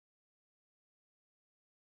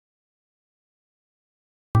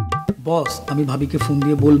বস, আমি ভাবিকে ফোন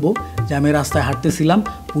দিয়ে বলবো যে আমি রাস্তায় হাঁটতেছিলাম,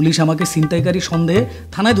 পুলিশ আমাকে ছিনতাইকারী সন্দেহে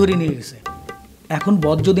থানায় ধরে নিয়ে গেছে। এখন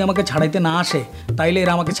বস যদি আমাকে ছাড়াইতে না আসে তাইলে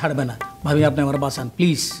এরা আমাকে ছাড়বে না। ভাবি, আপনি আমার বাঁচান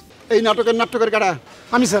প্লিজ। এই নাটকের কারা?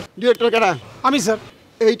 আমি স্যার। ডিরেক্টর কারা? আমি স্যার।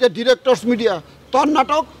 এইটা ডিরেক্টরস মিডিয়া, তোর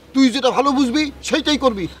নাটক, তুই যেটা ভালো বুঝবি সেইটাই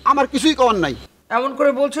করবি, আমার কিছুই করার নাই। এমন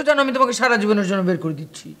করে বলছো যেন আমি তোমাকে সারা জীবনের জন্য বের করে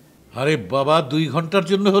দিচ্ছি। আরে বাবা, 2 ঘন্টার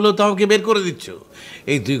জন্য হলেও তো আমাকে বের করে দিচ্ছ।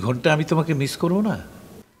 এই 2 ঘন্টা আমি তোমাকে মিস করবো না?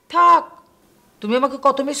 থাক, তুমি আমাকে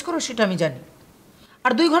কত মিস করো সেটা আমি জানি।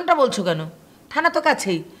 আর 2 ঘন্টা বলছো কেন? থানা তো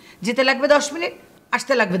কাছেই, যেতে লাগবে 10 মিনিট,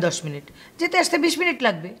 আসতে লাগবে 10 মিনিট, যেতে আসতে 20 মিনিট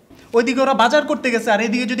লাগবে। ওইদিকে ওরা বাজার করতে গেছে, আর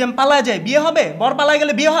এদিকে যদি আমি পালায় যাই বিয়ে হবে? বর পালায়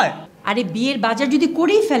গেলে বিয়ে হয়? আরে বিয়ের বাজার যদি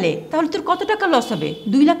করেই ফেলে তাহলে তোর কত টাকা লস হবে?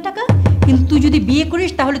 2 লাখ টাকা। কিন্তু তুই যদি বিয়ে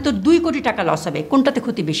করিস তাহলে তোর 2 কোটি টাকা লস হবে। কোনটাতে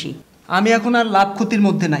ক্ষতি বেশি? আমি এখন আর লাভ ক্ষতির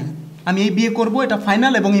মধ্যে নাই। আমি এই বিয়ে করব, এটা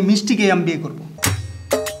ফাইনাল, এবং এই মিষ্টিকেই আমি বিয়ে করব।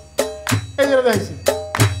 এই যে দেখাইছি।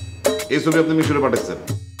 এই ছবি আপনি মিশরে পাঠাচ্ছেন?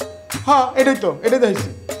 হ্যাঁ, এটাই দেখাইছি।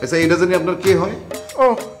 আচ্ছা, এটা জানি আপনার কে হয়? ও,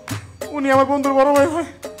 উনি আমার বন্ধুর বড় ভাই হয়।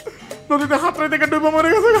 নদীতে হাতড়াই থেকে ডুবে মরে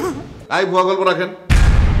গেছে। আই ভুয়া গল্প রাখেন।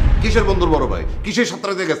 কিসের বন্ধুর বড় ভাই? কিসের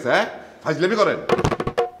সাঁতরাতে গেছে? হ্যাঁ, ফাজলামি করেন।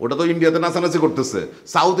 ওটা তো ইন্ডিয়াতে নাচানাচি করতেছে,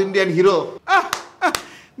 সাউথ ইন্ডিয়ান হিরো।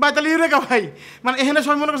 ভাই তাহলে ইউরেকা ভাই, মানে এখানে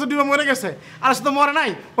সবাই মনে করছে ডুবে মরে গেছে, আর সে তো মরে নাই,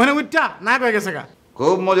 ওখানে উঠটা না হয়ে গেছে গা।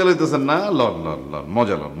 খুব মজা লইতেছেন না? লন লন লন,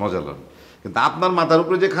 মজা লন। কিন্তু আপনার মাথার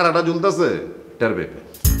উপরে যে খাড়াটা ঝুলতেছে টের পেপে।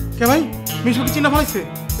 কে ভাই? মিশু কি চিন্তা ফলাইছে?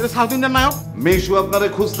 এটা সাউথ ইন্ডিয়ান নায়ক। মিশু আপনারে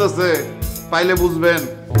খুঁজতেছে, পাইলে বুঝবেন।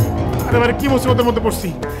 আরে ভাই, কি মুসিবতের মধ্যে পড়ছি।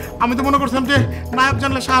 আমি তো মনে করছিলাম যে নায়ক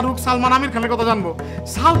জানলে শাহরুখ, সালমান, আমির খানের কথা জানবো,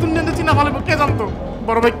 সাউথ ইন্ডিয়ানদের চিন্তা ফলাইবো কে জানতো।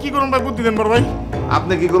 বড় ভাই কি করুন ভাই, বুদ্ধি দেন বড় ভাই।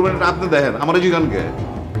 আপনি কি করবেন এটা আপনি দেখেন, আমার এই জিগানকে।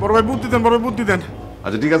 বড় ভাই বুদ্ধি দেন, বড় ভাই বুদ্ধি দেন।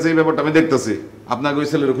 আচ্ছা ঠিক আছে, এই ব্যাপারটা আমি দেখতেছি। আপনাকে ওই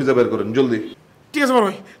ছেলের খুঁজে বের করেন জলদি। ঠিক আছে বড়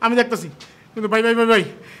ভাই, আমি দেখতেছি। কিন্তু ভাই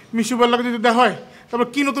মিশু বললাকে যদি দেখা হয় তারপর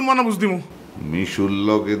কি নতুন মানা বুঝ দিব। মিশুর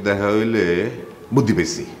লগে দেখা হইলে বুদ্ধি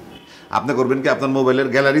পেয়েছি। আপনি করবেন কি, আপনার মোবাইলের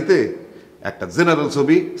গ্যালারিতে একটা জেনারেল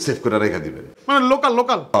ছবি সেভ করে রেখে দিবেন, মানে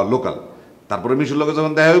লোকাল। তারপরে মিশুর লগে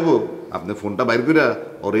যখন দেখা হইব, আপনি ফোনটা বাইর করে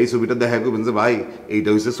ওর এই ছবিটা দেখা করবেন যে ভাই এইটা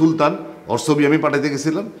হচ্ছে সুলতান, ওর ছবি আমি পাঠাইতে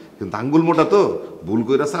গেছিলাম, কিন্তু আঙ্গুল মোটা তো ভুল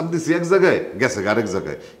করে চাপ দিছি এক জায়গায়, গেছে আরেক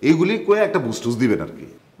জায়গায়। এইগুলি কয়ে একটা বুস্টুস দিবেন আর কি।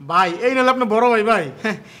 ভাই এই নাহলে আপনার বড় ভাই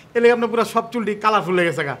হ্যাঁ, এলে আপনার পুরো সব চুলটি কালারফুল হয়ে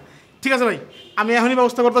গেছে গা। ঠিক আছে ভাই, আমি এখনই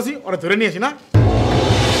ব্যবস্থা করতেছি, ওরা ধরে নিয়ে আসি না।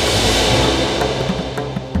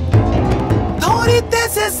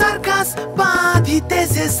 ধরিতেছে সার্কাস,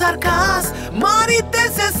 বাঁধিতেছে সার্কাস,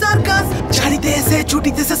 মারিতেছে সার্কাস, ছাড়িতেছে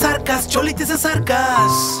ছুটিতেছে সার্কাস, চলিতেছে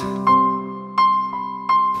সার্কাস।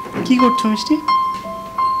 কি করছো মিষ্টি?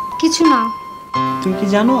 কিছু না। তুমি কি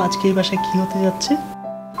জানো আজকে এই বাসায় কি হতে যাচ্ছে?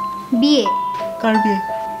 বিয়ে। কার বিয়ে?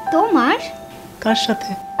 তোমার। কার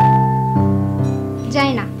সাথে?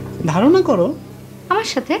 যাই না। ধারণা করো। আমার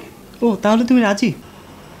সাথে। ও, তাহলে তুমি রাজি?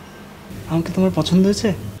 আমাকে তোমার পছন্দ হয়েছে?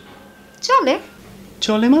 চলে।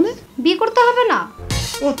 চলে মানে? বিয়ে করতে হবে না।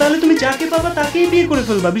 ও, তাহলে তুমি যাকে পাবা তাকেই বিয়ে করে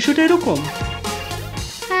ফেলবা, বিষয়টা এরকম?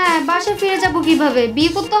 হ্যাঁ, বাসা ফিরে যাব কিভাবে?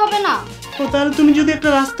 বিয়ে করতে হবে না। ও, তাহলে তুমি যদি একটা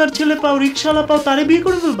রাস্তার ছেলে পাও, রিকশাওয়ালা পাও, তারে বিয়ে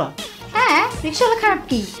করে ফেলবা? হ্যাঁ, রিকশাওয়ালা খারাপ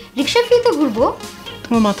কি? রিকশা ফিরে তো ঘুরবো।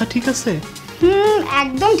 তোমার মাথা ঠিক আছে?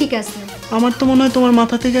 একদম ঠিক আছে। আমার তো মনে হয় তোমার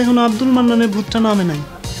মাথা থেকে এখন আব্দুল মান্নানের ভূতটা নামে নাই।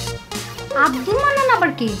 আব্দুল মান্নান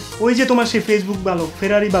আবার কি? ওই যে তোমার সেই ফেসবুক বালক,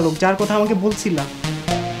 ফেরারি বালক, যার কথা আমাকে বলছিলা।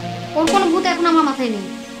 ওর কোনো ভূত এখন আমার মাথায় নেই।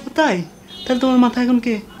 তাই? তাহলে তোমার মাথা এখন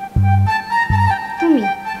কে? তুমি।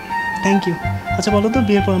 Thank you. আচ্ছা বলো তো,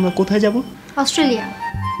 বিয়ের পর আমরা কোথায় যাব? অস্ট্রেলিয়া।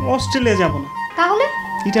 অস্ট্রেলিয়া যাব না। তাহলে?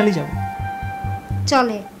 ইটালি যাব।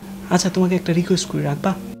 চলে। আচ্ছা, তোমাকে একটা রিকোয়েস্ট করে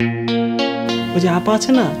রাখবা? ওই যে আপা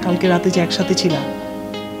আছে না, কালকে রাতে যে একসাথে ছিলাম,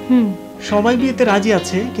 সবাই বিয়েতে রাজি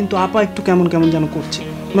আছে, কিন্তু আপা একটু কেমন কেমন যেন করছে।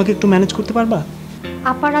 ওনাকে একটু ম্যানেজ করতে পারবা?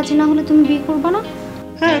 আপা রাজি না হলে তুমি বিয়ে করবে না?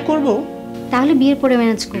 হ্যাঁ করব। তাহলে বিয়ের পরে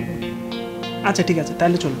ম্যানেজ করব। আচ্ছা ঠিক আছে,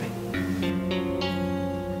 তাহলে চলবে।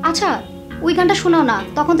 আচ্ছা, ওই গানটা শোনাও না,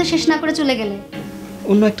 তখন তো শেষ না করে চলে গেলে।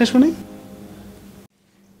 অন্য একটা শোনে।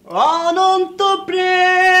 অনন্ত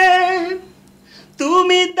প্রেম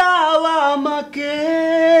তুমি দাও আমাকে,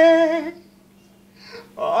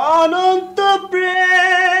 অনন্ত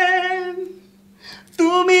প্রেম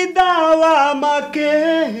তুমি দাও আমাকে,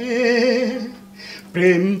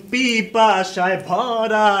 প্রেম পিপাসায়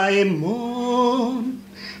ভরায় মন,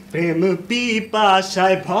 প্রেম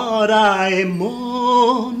পিপাসায় ভরায়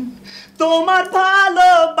মন, তোমার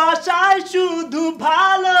ভালোবাসায় শুধু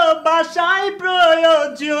ভালোবাসায়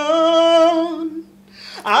প্রয়োজন,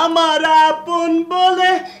 আমার আপন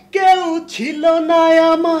বলে কেউ ছিল না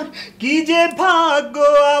আমার, কি যে ভাগ্য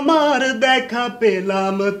আমার দেখা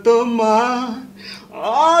পেলাম তোমার,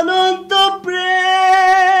 অনন্ত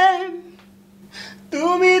প্রেম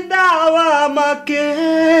তুমি দাও থাকে,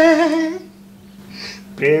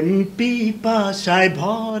 প্রেম পিপাসায়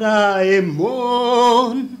ভরায়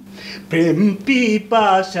মন, প্রেম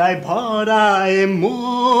পিপাসায় ভরায়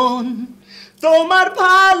মন, তোমার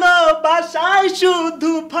ভালোবাসায়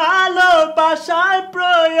শুধু ভালোবাসার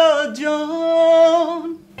প্রয়োজন।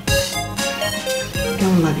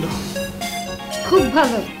 কেমন লাগলো? খুব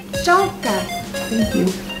ভালো, চমৎকার। Thank you.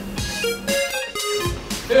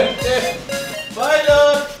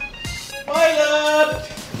 Pilot, pilot,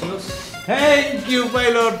 thank you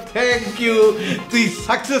pilot, thank you. তুই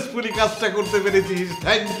সাকসেসফুলি কাজটা করতে পেরেছিস,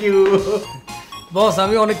 থ্যাংক ইউ। বস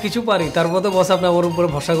আমি অনেক কিছু পারি, তারপর তো বস আপনি আমার উপরে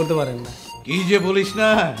ভরসা করতে পারেন না। কি যে বলিস না,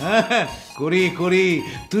 হ্যাঁ করি করি,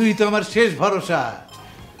 তুই তো আমার শেষ ভরসা।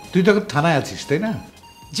 তুই তো এখন থানায় আছিস তাই না?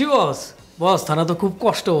 জি বস। বস থানা তো খুব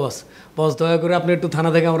কষ্ট বস। বস দয়া করে আপনি একটু থানা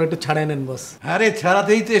থেকে আমরা একটু ছাড়াই নেন বস। আরে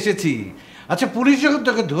ছাড়াতেই তো এসেছি। আচ্ছা পুলিশ যখন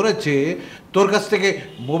তোকে ধরেছে তোর কাছ থেকে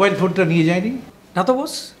মোবাইল ফোনটা নিয়ে যায়নি? না তো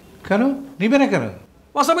বস। কেন নিবে না কেন?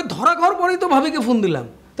 বস আমি ধরা খাওয়ার পরেই তো ভাবিকে ফোন দিলাম,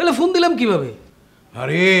 তাহলে ফোন দিলাম কিভাবে?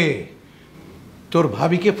 আরে তোর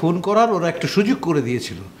ভাবিকে ফোন করার ওরা একটা সুযোগ করে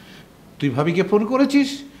দিয়েছিল, তুই ভাবিকে ফোন করেছিস,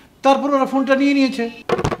 তারপর ওরা ফোনটা নিয়ে নিয়েছে।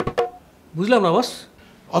 বুঝলাম না বস।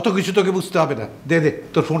 অত কিছু তোকে বুঝতে হবে না, দে দে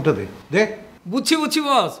তোর ফোনটা দে দে। বুঝছি বুঝছি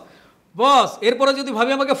বস। বস এরপরে যদি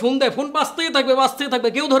ভাবি আমাকে ফোন দেয়, ফোন বাজতেই থাকবে,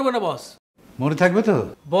 কেউ ধরবে না বস। মনে থাকবে তো?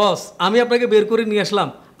 বস আমি আপনাকে বের করে নিয়ে আসলাম,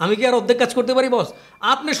 আমি কি আর অর্ধেক কাজ করতে পারি বস?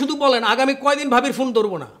 আপনি শুধু বলেন আগামী কয়দিন ভাবির ফোন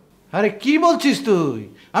ধরবো না। আরে কি বলছিস তুই?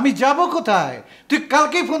 আমি যাব কোথায়? তুই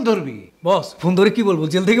কালকেই ফোন ধরবি। বস ফোন ধরে কি বলবো?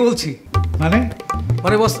 জেল থেকে বলছি। মানে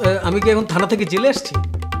মানে বস আমি কি এখন থানা থেকে জেলে আসছি?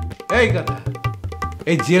 এই কথা,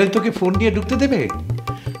 এই জেল তোকে ফোন নিয়ে ঢুকতে দেবে?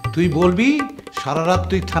 তুই বলবি সারা রাত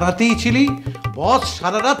তুই থানাতেই ছিলি, বস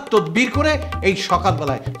সারা রাত তদবির করে এই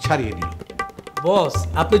সকালবেলায় ছাড়িয়ে নিল। বস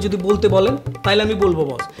আপনি যদি বলতে বলেন তাইলে আমি বলবো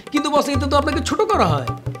বস, কিন্তু বস এতে তো আপনাকে ছোট করা হয়।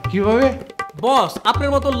 কিভাবে? বস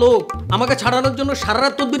আপনার মতো লোক আমাকে ছাড়ানোর জন্য সারা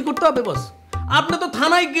রাত তদবির করতে হবে বস। আপনি তো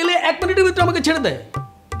থানায় গেলে 1 মিনিটের ভিতরে আমাকে ছেড়ে দেয়।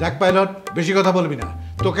 দেখ পাইলট, বেশি কথা বলবি না,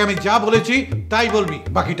 তোকে আমি যা বলেছি তাই বলবি,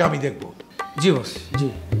 বাকিটা আমি দেখবো। জি বস জি।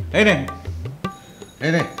 এই নে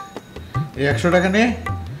এই নে, এই 100 টাকা নে,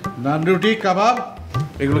 নান রুটি কাবাব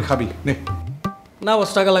এগুলো খাবি নে। না বস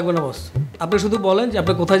টাকা লাগবে না বস, আপনি শুধু বলেন যে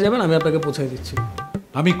আপনি কোথায় যাবেন, আমি আপনাকে পৌঁছে দিচ্ছি।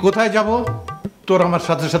 আমি কোথায় যাব তোর আমার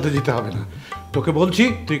সাথে সাথে যেতে হবে না, তোকে বলছি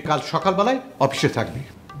তুই কাল সকালবেলায় অফিসে থাকবি।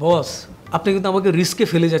 বস আপনি কিন্তু আমাকে রিস্কে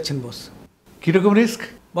ফেলে যাচ্ছেন বস। কীরকম রিস্ক?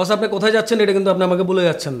 বস আপনি কোথায় যাচ্ছেন এটা কিন্তু আপনি আমাকে বলে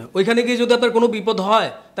যাচ্ছেন না। ওইখানে গিয়ে যদি আপনার কোনো বিপদ হয়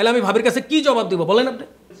তাহলে আমি ভাবির কাছে কি জবাব দিব বলেন আপনি?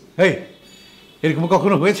 এই এরকম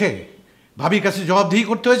কখনো হয়েছে? ভাবির কাছে জবাবদিহি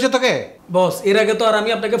করতে হয়েছে তোকে? বস এর আগে তো আর আমি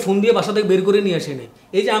আপনাকে ফোন দিয়ে বাসা থেকে বের করে নিয়ে আসিনি।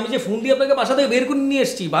 এই যে আমি যে ফোন দিয়ে আপনাকে বাসা থেকে বের করে নিয়ে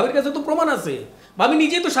এসেছি, ভাবির কাছে তো প্রমাণ আছে, ভাবি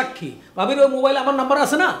নিজেই তো সাক্ষী, ভাবির ওই মোবাইলে আমার নাম্বার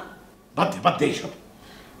আছে না। বাদ দে এইসব।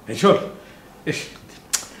 এই শোন,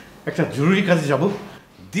 একটা জরুরি কাজে যাব,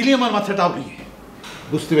 দিলে আমার মাথাটা উড়িয়ে।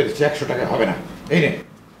 বুঝতে পেরেছি 100 টাকা হবে না। এই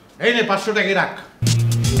নে 500 টাকা রাখ।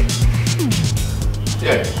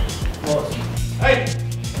 এই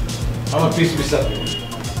আমার পিস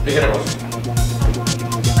এখানে বস।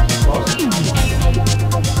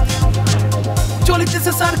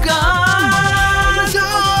 চলিতেছে সার্কাস,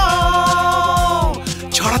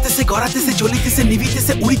 ছড়াতেছে গড়াতেছে জ্বলিতেছে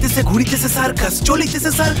নিভিতেছে উড়িতেছে ঘুরিতেছে সার্কাস,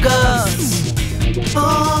 চলিতেছে সার্কাস,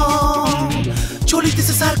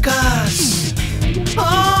 চলিতেছে সার্কাস,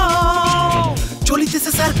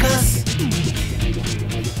 চলিতেছে সার্কাস।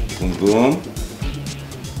 কুমকুম,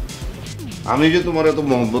 আমি যে তোমার এত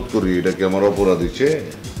মহব্বত করি এটা কি আমার অপরাধ হয়েছে?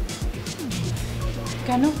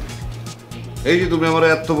 কেন? এই যে তুমি আমার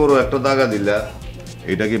এত বড় একটা দাগা দিলা,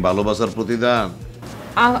 এটা কি ভালোবাসার প্রতিদান?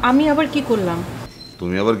 আমি আবার কি করলাম?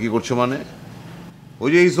 তুমি আবার কি করছো মানে? ওই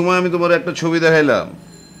যে এই সময় আমি তোমার একটা ছবি দেখাইলাম,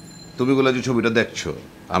 তুমি গুলা যে ছবিটা দেখছো,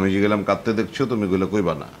 আমি জিগাইলাম কাঁদতে দেখছো, তুমি গুলা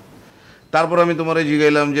কইবা না। তারপর আমি তোমার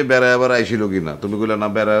জিগাইলাম যে বেড়ায় আবার আইছিল কিনা, তুমি গুলা না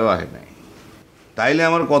বেড়ায়ও আহে নাই। তাইলে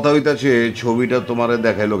আমার কথা হইতাছে ছবিটা তোমারে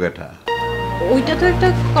দেখাইলো গেঠা? ওইটা তো একটা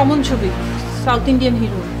কমন ছবি, সাউথ ইন্ডিয়ান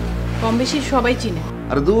হিরো, কম বেশি সবাই চিনে।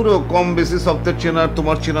 আর দূর, কম বেশি সপ্তাহের চেনা আর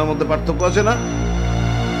তোমার চেনার মধ্যে পার্থক্য আছে না?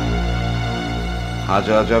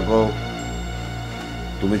 আচ্ছা কও,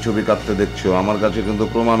 তুমি ছবি কাটতে দেখছো, আমার কাছে কিন্তু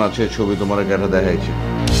প্রমাণ আছে ছবি তোমার গেঠা দেখাইছে।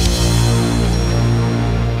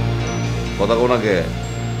 কথা কো নাকে?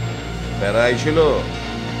 বেড়া আইছিল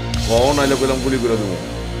কখন আইলে কইলাম গুলি করে দেবো।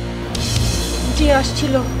 যে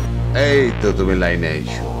আসছিল। এই তো তুমি লাইনে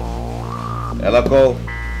আইছো। এলা কও,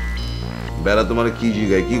 বেড়া তোমার কি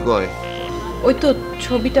জিগায়, কি কয়? ওই তো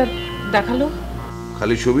ছবিটা দেখালো।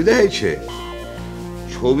 খালি ছবি দেখাইছে?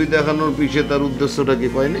 ছবি দেখানোর পিছে তার উদ্দেশ্যটা কি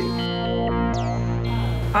কয় নাই?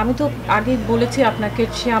 আমি তো আগে বলেছি আপনাকে,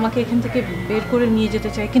 সে আমাকে এখান থেকে বের করে নিয়ে যেতে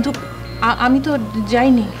চায়, কিন্তু আমি তো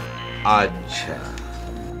যাইনি। अच्छा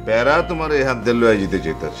पैरा तुम्हारे हाथ दिल लुआ जीते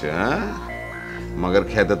चाहते हाँ मगर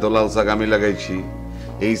खेते तो लाल शाक आमी लगाইছি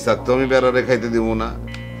এই শাক তো আমি বেরারে খাইতে দিব না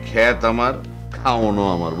খেত আমার খাওনো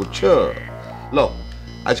আমার বুঝছো লো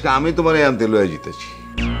আজকে আমি তোমার এই আনতে লয়ে জিতেছি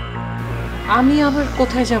আমি আবার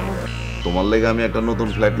কোথায় যাব তোমার লাগি আমি একটা নতুন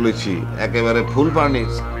ফ্ল্যাট লইছি একেবারে ফুল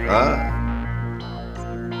ফার্নিশ হ্যাঁ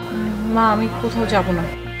মা আমি কোথাও যাব না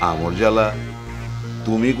আমর জ্বালা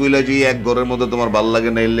তুমি কইলা যে এক ঘরের মধ্যে তোমার ভাল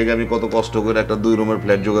লাগে না এর লেগে আমি কত কষ্ট করে একটা 2 রুমের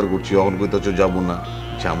ফ্ল্যাট জোগাড় করছি এখন কইতাছো যাব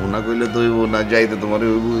না কইলে তো হইব না যাইতে তোমার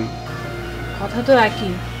হইবই কথা তো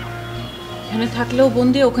একই এখানে থাকলেও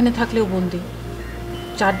বন্দি ওখানে থাকলেও বন্দি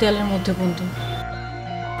চার দেয়ালের মধ্যে বন্দি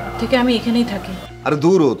থেকে আমি এখানেই থাকি আরে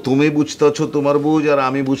দূর তুমি বুঝতাছো তোমার বুঝ আর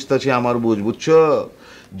আমি বুঝতাছি আমার বুঝ বুঝছো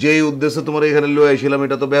যেই উদ্দেশ্যে তোমার এখানে লয়ে আইছিলাম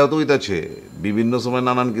এটা তো ব্যাহত হইতাছে বিভিন্ন সময়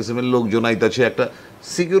নানান কিসিমের লোকজন আইতাছে একটা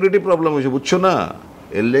সিকিউরিটি প্রবলেম হইছে বুঝছো না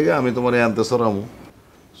এর লেগে আমি তোমার আনতে সরামু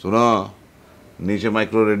শোনো নিচে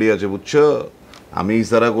মাইক্রো রেডি আছে বুঝছো আমি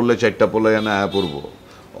ইশারা করলে 4টা পোলা এনে আয়া পড়বো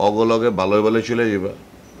অগলগে ভালোই ভালো চলে যাবা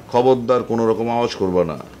খবরদার কোনো রকম আওয়াজ করবা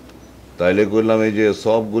না তাইলে কইলাম এই যে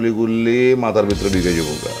সব গুলি মাথার ভিতরে ঢুকে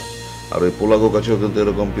যাবো আর ওই পোলাগো কাছেও কিন্তু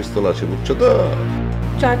এরকম পিস্তল আছে বুঝছো তো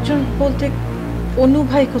চারজন বলতে অনু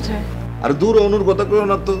ভাই কোথায় আর দূর অনুর কথা কইও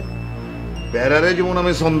না তো প্যারারে যেমন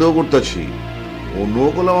আমি সন্দেহ করতেছি অনুও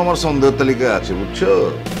কলাম আমার সন্দেহের তালিকায় আছে বুঝছো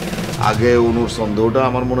আগে অনুর সন্দেহটা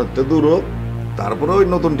আমার মনে হতে দূর হোক তারপরে ওই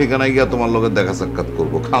নতুন ঠিকানায় গিয়া তোমার লগে দেখা সাক্ষাৎ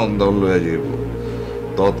করবো খাওন দাওন লইয়া যাইব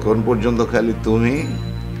ততক্ষণ পর্যন্ত খালি তুমি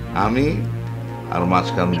আমি আর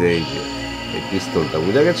মাঝখান দিয়ে এই যে এই পিস্তলটা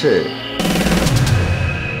বুঝা গেছে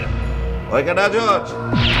ওই কেডা জজ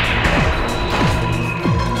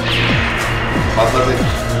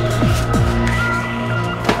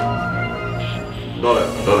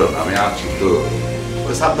ডরেন আমি আছি তো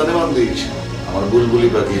ওই সাবধানে বান্ধিস আমার বুলবুলি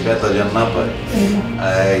পাখি ব্যথা যেন না পায়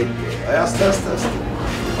এই আস্তে আস্তে আস্তে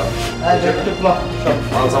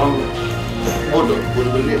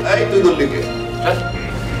বুলবুলি এই তুই দল লিখে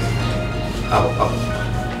আও আও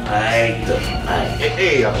এই তো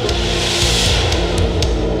এই আপু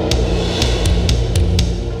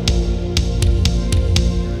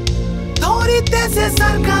Choliteche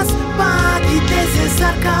Circus, Choliteche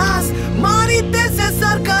Circus, Choliteche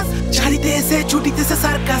Circus, Choliteche Choliteche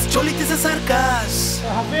Circus, Choliteche Circus.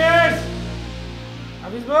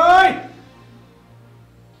 হাফিজ ভাই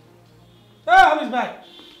হাফিজ ভাই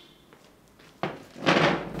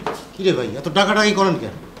কি রে ভাই এত ডাকাডাকি করেন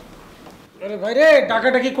কেন আরে ভাই রে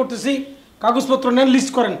ডাকাডাকি করতেছি কাগজপত্র নেন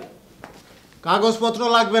লিস্ট করেন কাগজপত্র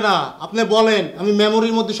লাগবে না আপনি বলেন আমি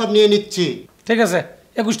মেমোরির মধ্যে সব নিয়ে নিচ্ছি ঠিক আছে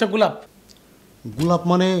 21টা গোলাপ গোলাপ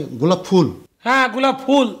মানে গোলাপ ফুল হ্যাঁ গোলাপ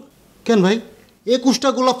ফুল কেন ভাই 21টা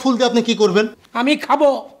গোলাপ ফুল দিয়ে আপনি কি করবেন আমি খাবো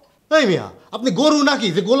এই মিয়া আপনি গরু নাকি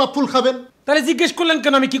যে গোলাপ ফুল খাবেন তাহলে জিজ্ঞেস করলেন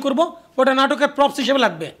কেন আমি কি করব ওটা নাটকের প্রপস হিসেবে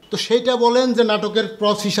লাগবে তো সেইটা বলেন যে নাটকের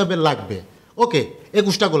প্রপস হিসাবে লাগবে ওকে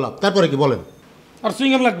 21টা গোলাপ তারপরে কি বলেন আর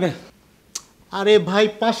সুইংগাম লাগবে আরে ভাই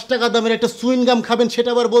 5 টাকা দামের একটা সুইংগাম খাবেন সেটা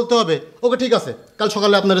আবার বলতে হবে ওকে ঠিক আছে কাল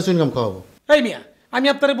সকালে আপনারা সুইংগাম খাওয়াবো এই মিয়া আমি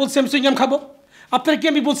আপনারে বলছি আমি সুইংগাম খাবো আপনারা কি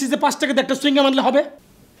আমি বলছি যে 5 টাকা দিয়ে একটা সুইংগাম আনলে হবে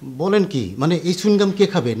বলেন কি মানে এই সুইংগাম কে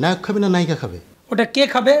খাবে নায়ক খাবে না নায়িকা খাবে ওটা কে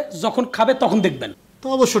খাবে যখন খাবে তখন দেখবেন তো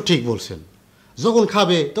অবশ্য ঠিক বলছেন যখন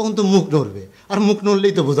খাবে তখন তো মুখ নড়বে আর মুখ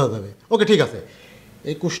নড়লেই তো বোঝা যাবে ওকে ঠিক আছে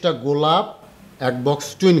 21টা গোলাপ এক বক্স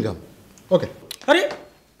চুইংগাম ওকে আরে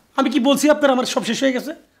আমি কি বলছি আপনার আমার সব শেষ হয়ে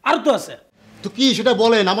গেছে আর তো আছে তো কি সেটা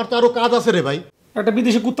বলেন আমার তো আরো কাজ আছে রে ভাই একটা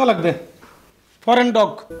বিদেশি কুত্তা লাগবে ফরেন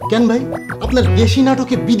ডগ কেন ভাই আপনার দেশি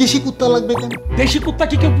নাটকে বিদেশি কুত্তা লাগবে কেন দেশি কুত্তা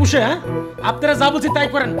কি কেউ পুষে হ্যাঁ আপনারা যা বলছি তাই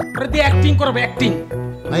করেন ওরা দিয়ে অ্যাক্টিং করবে অ্যাক্টিং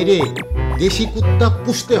ভাই রে দেশি কুত্তা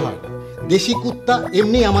পুষতে হয় দেশি কুত্তা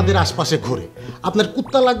এমনি আমাদের আশপাশে ঘোরে আপনার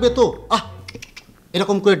কুত্তা লাগবে তো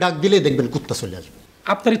এরকম করে ডাক দিলে দেখবেন কুত্তা চলে আসবে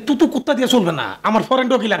আপনার তুতু কুত্তা দিয়ে চলবে না আমার ফরেন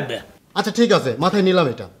ডগই লাগবে আচ্ছা ঠিক আছে মাথায় নিলাম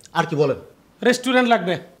এটা আর কি বলেন রেস্টুরেন্ট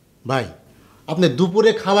লাগবে ভাই আপনি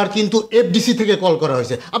দুপুরে খাবার কিন্তু এফডিসি থেকে কল করা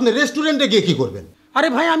হয়েছে আপনি রেস্টুরেন্টে গিয়ে কি করবেন আরে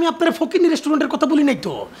ভাই আমি আপনার ফকিনি রেস্টুরেন্টের কথা বলি নাই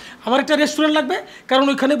তো আমার একটা রেস্টুরেন্ট লাগবে কারণ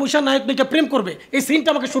ওইখানে বসে নায়ক নায়িকা প্রেম করবে এই সিনটা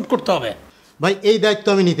আমাকে শুট করতে হবে ভাই এই দায়িত্ব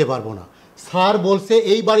আমি নিতে পারবো না স্যার বলছে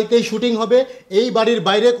এই বাড়িতেই শুটিং হবে এই বাড়ির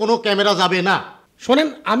বাইরে কোনো ক্যামেরা যাবে না শোনেন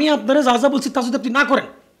আমি আপনারা যা যা বলছি তা যদি আপনি না করেন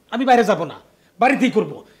আমি বাইরে যাব না বাড়িতেই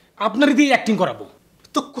করব আপনারই দিয়ে অ্যাক্টিং করাবো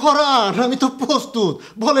তো করান আমি তো প্রস্তুত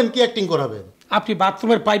বলেন কি অ্যাক্টিং করাবেন আপনি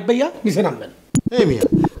বাথরুমের পাইপ বাইয়া নিচে নামবেন এই মিয়া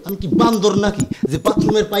আমি কি বান্দর নাকি যে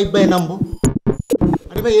বাথরুমের পাইপ বাইয়ে নামবো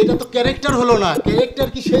আরে ভাই এটা তো ক্যারেক্টার হলো না ক্যারেক্টার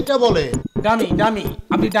কি সেটা বলে ডামি ডামি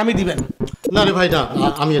আপনি ডামি দিবেন না রে ভাই না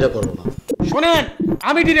আমি এটা করবো না শোনেন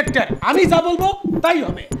আমি ডিরেক্টর আমি যা বলবো তাই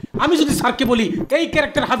হবে আমি যদি স্যারকে বলি এই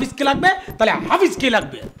ক্যারেক্টার হাফিজকে লাগবে তাহলে হাফিজকে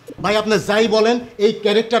লাগবে ভাই আপনি যাই বলেন এই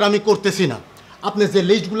ক্যারেক্টার আমি করতেছি না। আপনি যে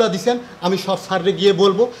লিস্টগুলো দিচ্ছেন আমি সব স্যাররে গিয়ে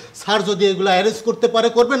বলবো, স্যার যদি এগুলো অ্যারেঞ্জ করতে পারে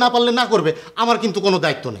করবে, না পারলে না করবে, আমার কিন্তু কোনো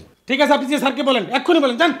দায়িত্ব নেই। ঠিক আছে, আপনি যে স্যারকে বলেন, এক্ষুনি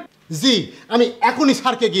বলেন, যান। জি, আমি এখনই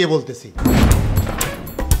স্যারকে গিয়ে বলতেছি।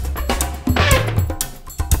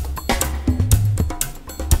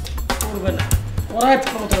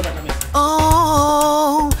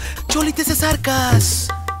 চলিতেছে সার্কাস।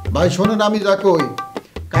 ভাই শোনেন, আমি যা কই,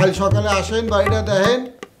 কাল সকালে আসেন, বাড়িটা দেখেন,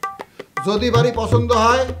 যদি বাড়ি পছন্দ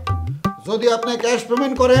হয়, যদি আপনি ক্যাশ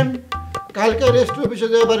পেমেন্ট করেন, কালকে রেজিস্ট্রি অফিসে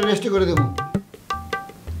যেয়ে বাড়ি রেজিস্ট্রি করে দেবো।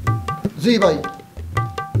 জি ভাই,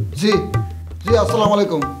 জি জি, আসসালামু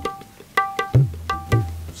আলাইকুম।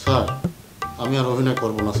 স্যার আমি আর অভিনয়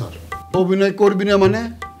করব না স্যার। অভিনয় করবি না মানে?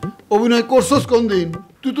 অভিনয় করছস কোন দিন?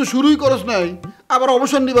 তুই তো শুরুই করস নাই, আবার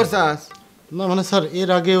অবসর নিবার চাস? না মানে স্যার, এর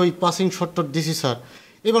আগে ওই পাসিং শট দিছি স্যার।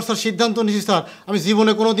 এবার স্যার সিদ্ধান্ত নিছি স্যার, আমি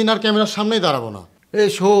জীবনে কোনো দিন আর ক্যামেরার সামনেই দাঁড়াবো না। এ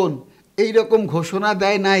শোন, এইরকম ঘোষণা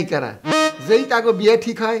দেয় নাই কারা, যেই তাকে বিয়ে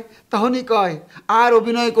ঠিক হয় তখনই কয় আর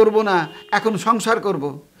অভিনয় করব না, এখন সংসার করব।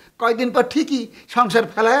 কয়দিন পর ঠিকই সংসার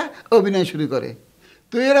ফেলায় অভিনয় শুরু করে।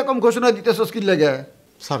 তুই এরকম ঘোষণা দিতেছস কি লাগে?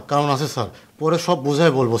 স্যার কারণ আছে স্যার, পরে সব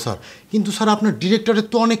বোঝায় বলবো স্যার। কিন্তু স্যার আপনার ডিরেক্টরের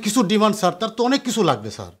তো অনেক কিছু ডিমান্ড স্যার, তার তো অনেক কিছু লাগবে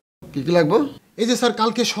স্যার। কী কী লাগবে? এই যে স্যার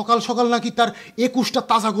কালকে সকাল সকাল নাকি তার 21টা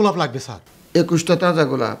তাজা গোলাপ লাগবে স্যার। 21টা তাজা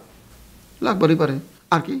গোলাপ লাগবারই পারে,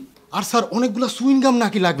 আর কি? আর স্যার অনেকগুলো সুইংগাম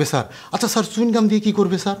নাকি লাগবে স্যার। আচ্ছা স্যার সুইংগাম দিয়ে কি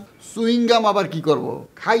করবে স্যার? সুইংগাম আবার কি করব?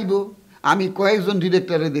 খাইব। আমি কয়েকজন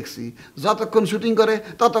ডিরেক্টরে দেখছি, যতক্ষণ শুটিং করে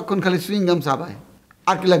ততক্ষণ খালি সুইংগাম চাবায়।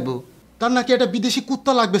 আর কি লাগবে? তার নাকি একটা বিদেশি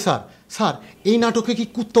কুত্তা লাগবে স্যার। স্যার এই নাটকে কি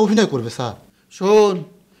কুত্তা অভিনয় করবে স্যার? শোন,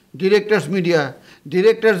 ডিরেক্টরস মিডিয়া,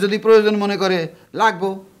 ডিরেক্টর যদি প্রয়োজন মনে করে লাগবো,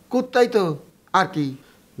 কুত্তাই তো, আর কি?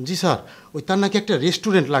 জি স্যার, ওই তার নাকি একটা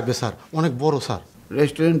রেস্টুরেন্ট লাগবে স্যার, অনেক বড় স্যার।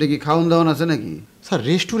 রেস্টুরেন্টে কি খাওয়ান দাওয়ান আছে নাকি? স্যার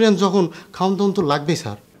রেস্টুরেন্ট যখন খাওয়ান দাওয়ান তো লাগবেই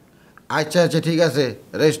স্যার। আচ্ছা আচ্ছা, ঠিক আছে,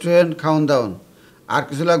 রেস্টুরেন্ট, খাওয়ান দাওয়ান। আর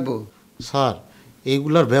কিছু লাগবো? স্যার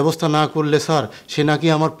এইগুলার ব্যবস্থা না করলে স্যার সে নাকি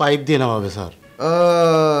আমার পাইপ দিয়ে নামাবে স্যার।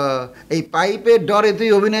 এই পাইপের ডরে তুই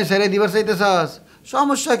অভিনয় ছেড়ে দিবার চাইতেছাস?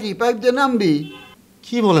 সমস্যা কি, পাইপ দিয়ে নামবি।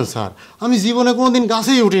 কি বলেন স্যার? আমি জীবনে কোনোদিন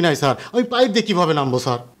গাছেই উঠি নাই স্যার, আমি পাইপ দিয়ে কীভাবে নামবো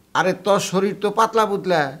স্যার? আরে তোর শরীর তো পাতলা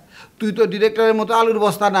পুতলা, তুই তো ডিরেক্টরের মতো আলুর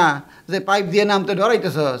বস্তা না যে পাইপ দিয়ে নামতে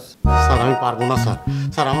ডরাইতেছস। স্যার আমি পারবো না স্যার।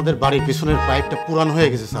 স্যার আমাদের বাড়ির পিছনের পাইপটা পুরানো হয়ে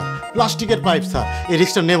গেছে স্যার, প্লাস্টিকের পাইপ স্যার, এই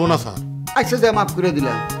রিস্কটা নেবো না স্যার। আচ্ছা যা, মাফ করে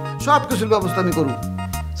দিলাম, সব কিছুর ব্যবস্থা আমি করব।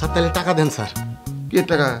 স্যার তাহলে টাকা দেন স্যার। কি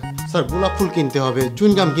টাকা? স্যার গোলাপ ফুল কিনতে হবে,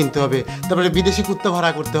 চুইনগাম কিনতে হবে, তারপরে বিদেশি কুত্তা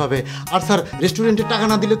ভাড়া করতে হবে। আর স্যার রেস্টুরেন্টে টাকা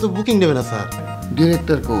না দিলে তো বুকিং নেবে না স্যার।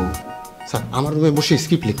 ডিরেক্টর কো? স্যার আমার রুমে বসে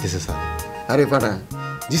স্ক্রিপ্ট লিখতেছে স্যার। আরে পাঠা।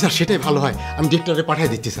 জি স্যার সেটাই ভালো হয়, আমি ডিরেক্টরে পাঠিয়ে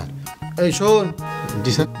দিচ্ছি স্যার। এই শোন,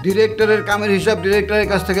 জি স্যার। ডিরেক্টরের কামের হিসাব ডিরেক্টরের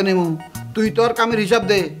কাছ থেকে নেবো, তুই তোর কামের হিসাব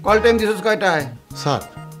দে। কল টাইম দিছিস কয়টায়? স্যার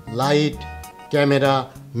লাইট, ক্যামেরা,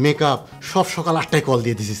 মেকআপ সব সকাল 8টায় কল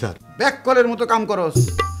দিয়ে দিছি স্যার। ব্যাক কলের মতো কাম করস।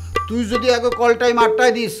 তুই যদি আগে কল টাইম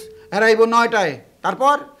 8টায় দিস, এরাইব 9টায়।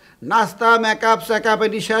 তারপর নাস্তা, মেকআপ, স্যাকআপ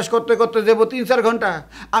এটি শেষ করতে করতে যাবো 3-4 ঘন্টা।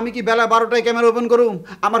 আমি কি বেলা 12টায় ক্যামেরা ওপেন করুম?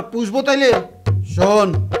 আমার পুষবো তাইলে? শোন,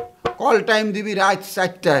 কল টাইম দিবি রাত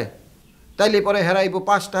 4টায়, তাইলে পরে হেরাইব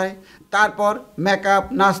 5টায়। তারপর মেকআপ,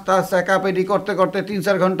 নাস্তা, স্যাকআপ এটি করতে করতে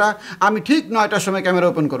 3-4 ঘন্টা। আমি ঠিক 9টার সময় ক্যামেরা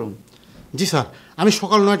ওপেন করুম। জি স্যার, আমি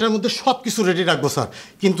সকাল 9টার মধ্যে সব কিছু রেডি রাখবো স্যার।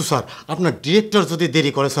 কিন্তু স্যার আপনার ডিরেক্টর যদি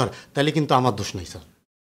দেরি করে স্যার, তাহলে কিন্তু আমার দোষ নেই স্যার।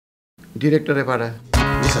 ডিরেক্টরে পাঠা।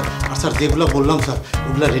 জি স্যার। আর স্যার যেগুলো বললাম স্যার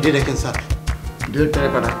ওগুলো রেডি রাখেন স্যার। ডিরেক্টরে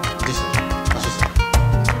পাঠা। জি স্যার। আসো স্যার।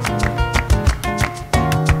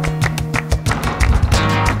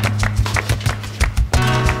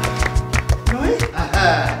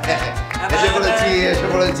 এসে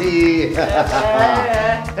পড়েছি।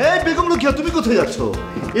 এই বেগম রোকেয়া, তুমি কোথায় যাচ্ছ?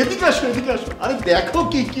 এদিকে আসো, এদিকে আসো। আরে দেখো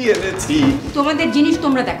কি কি এনেছি। তোমাদের জিনিস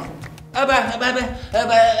তোমরা দেখো।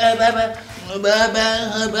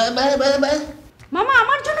 মামা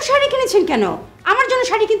আমার জন্য শাড়ি কিনেছেন কেন? আমার জন্য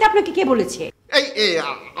শাড়ি কিনতে আপনাকে কে বলেছে? এই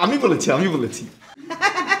আমি বলেছি।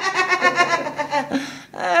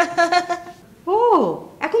 ও,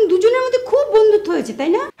 এখন দুজনের মধ্যে খুব বন্ধুত্ব হয়েছে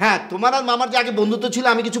তাই না? হ্যাঁ, তোমার আর মামার যে আগে বন্ধুত্ব ছিল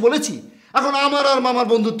আমি কিছু বলেছি? এখন আমার আর মামার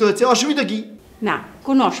বন্ধুত্ব হয়েছে, অসুবিধা কি? না,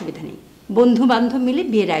 কোনো অসুবিধা নেই। বন্ধু বান্ধব মিলে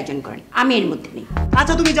বিয়ের আয়োজন করেন, আমি এর মধ্যে নেই।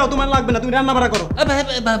 আচ্ছা তুমি যাও, তোমার লাগবে না, তুমি রান্না বাড়া করো।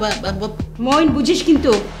 মইন বুঝিস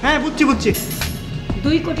কিন্তু? হ্যাঁ বুঝছি।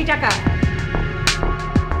 2 কোটি টাকা।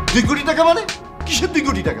 2 কোটি টাকা মানে? কিসের 2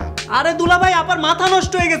 কোটি টাকা? আরে দুলাভাই আপার মাথা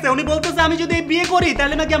নষ্ট হয়ে গেছে, উনি বলতেছে আমি যদি এই বিয়ে করি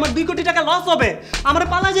তাহলে নাকি আমার 2 কোটি টাকা লস হবে, আমার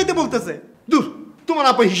পালা যেতে বলতেছে। দূর, তোমার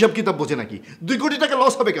আপা হিসাব কিতাব বোঝে নাকি? 2 কোটি টাকা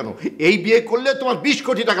লস হবে কেন? এই বিয়ে করলে তোমার 20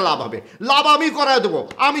 কোটি টাকা লাভ হবে। লাভ আমি করায় দেবো,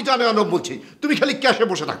 আমি জানে আনব বলছি, তুমি খালি ক্যাশে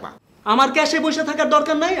বসে থাকবা। আমার ক্যাশে বসে থাকার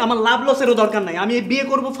দরকার নাই, আমার লাভ লসেরও দরকার নাই। আমি বিয়ে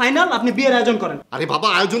করব ফাইনাল, আপনি বিয়ের আয়োজন করেন। আরে বাবা,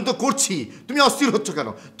 আয়োজন তো করছি, তুমি অস্থির হচ্ছ কেন?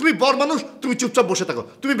 তুমি বড় মানুষ, তুমি চুপচাপ বসে থাকো,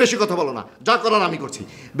 তুমি বেশি কথা বলো না, যা করার আমি করছি।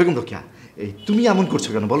 বেগম রোকেয়া, এই তুমি এমন করছো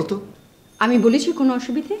কেন বলো তো? আমি বলেছি কোনো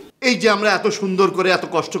অসুবিধে? এই যে আমরা এত সুন্দর করে এত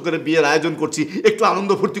কষ্ট করে বিয়ের আয়োজন করছি, একটু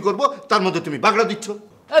আনন্দ ফুর্তি করব, তার মধ্যে তুমি বাগড়া দিচ্ছ।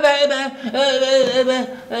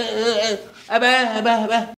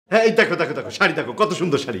 হ্যাঁ, এই দেখো দেখো দেখো, শাড়ি দেখো, কত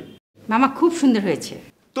সুন্দর শাড়ি। মামা খুব সুন্দর হয়েছে।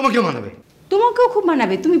 তোমাকে মানাবে। তোমাকেও খুব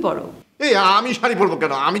মানাবে, তুমি পরো। এই আমি শাড়ি পরবো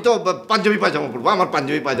কেন? আমি তো পাঞ্জাবি পায়জামা পরবো, আমার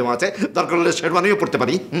পাঞ্জাবি পায়জামা আছে, দরকার হলে শেরওয়ানিও পরতে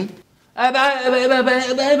পারি।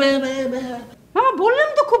 মামা বললাম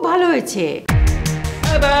তো খুব ভালো হয়েছে।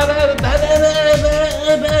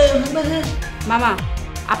 মামা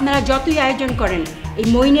আপনারা যতই আয়োজন করেন, এই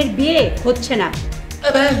মইনের বিয়ে হচ্ছে না।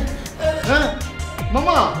 হ্যাঁ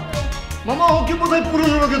মামা, মামা ওকে বোধহয়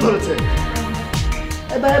পুরনো রোগে ধরেছে।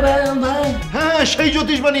 হ্যাঁ, সেই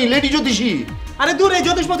জ্যোতিষবাণী, লেডি জ্যোতিষী। আরে দূর, এই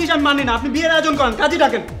জ্যোতিষ মতিষ আমি মানি না। আপনি বিয়ের আয়োজন করেন, কাজী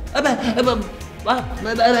ডাকেন।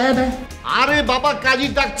 আরে বাবা, কাজী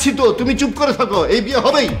ডাকছি তো, তুমি চুপ করে থাকো, এই বিয়ে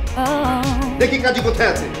হবেই। দেখি কাজী কোথায়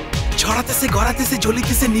আছে। ছড়াতেছে গড়াতেছে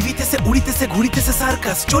জ্বলিতেছে নিভিতেছে উড়িতেছে ঘুরিতেছে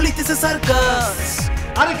সার্কাস চলিতেছে সার্কাস।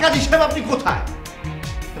 আরে কাজী সাহেব, আপনি কোথায়?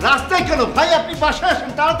 রাস্তায় কেন ভাই? আপনি বাসায়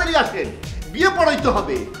আসেন, তাড়াতাড়ি আসেন, বিয়ে পড়াইতে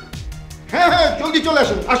হবে। হ্যাঁ হ্যাঁ, জলদি চলে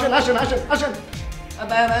আসেন, আসেন আসেন আসেন আসেন।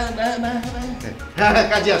 হ্যাঁ হ্যাঁ,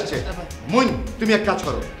 কাজী আসছে। মইন, তুমি এক কাজ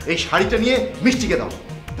করো, এই শাড়িটা নিয়ে মিষ্টিকে দাও।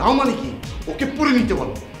 দাও মানে কি, ওকে পরে নিতে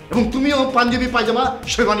বলো, এবং তুমিও পাঞ্জাবি পায়জামা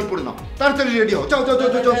শেরওয়ানি পরে নাও, তাড়াতাড়ি রেডি হও। যাও যাও যাও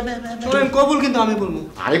যাও। চলেন, কবুল কিন্তু আমি বলবো।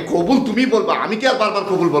 আরে কবুল তুমি বলবা, আমি কি আর বারবার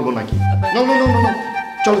কবুল বলবো নাকি? না না না না,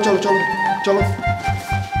 চলো চলো চলো চলো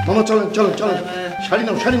মামা, চলেন চলেন চলেন, শাড়ি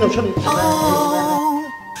নাও শাড়ি নাও শাড়ি।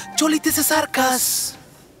 চলিতেছে সার্কাস।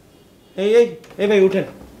 এই এই এই ভাই উঠেন।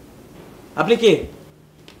 আপনি কে?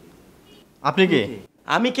 আপনি কে?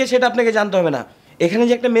 আমি কে সেটা আপনাকে জানতে হবে না। এখানে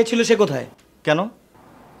যে একটা মেয়ে ছিল সে কোথায়? কেন?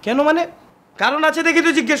 কেন মানে কারণ আছে দেখি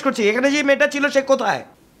তো জিজ্ঞেস করছি। এখানে যে মেয়েটা ছিল সে কোথায়?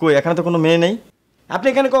 কই, এখানে তো কোনো মেয়ে নেই। আপনি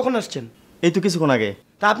এখানে কখন আসছেন? এই তো কিছুক্ষণ আগে।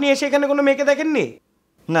 তা আপনি এসে এখানে কোনো মেয়েকে দেখেননি?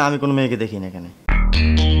 না, আমি কোনো মেয়েকে দেখিনি এখানে।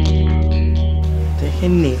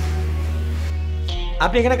 দেখেননি?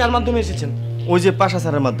 আপনি এখানে কার মাধ্যমে এসেছেন? ওই যে পাশা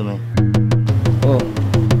স্যারের মাধ্যমে। ও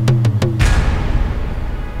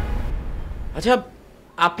আচ্ছা,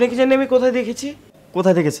 আপনাকে জানি আমি কোথায় দেখেছি?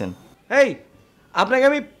 কোথায় দেখেছেন? এই, আপনাকে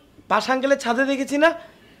আমি পাশা আঙ্কেলের ছাদে দেখেছি না?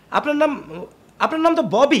 আপনার নাম তো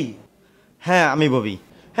ববি। হ্যাঁ, আমি ববি।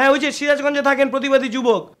 হ্যাঁ, ওই যে সিরাজগঞ্জে থাকেন, প্রতিবাদী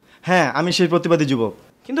যুবক। হ্যাঁ, আমি সেই প্রতিবাদী যুবক।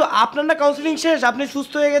 কিন্তু আপনার না কাউন্সিলিং শেষ, আপনি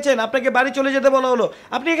সুস্থ হয়ে গেছেন, আপনাকে বাড়ি চলে যেতে বলা হলো।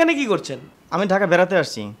 আপনি এখানে কি করছেন? আমি ঢাকা বেড়াতে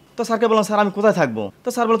আসছি, তো স্যারকে বললাম স্যার আমি কোথায় থাকবো, তো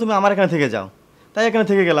স্যার বলো তুমি আমার এখানে থেকে যাও, তাই এখানে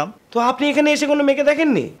থেকে গেলাম। তো আপনি এখানে এসে কোনো মেয়েকে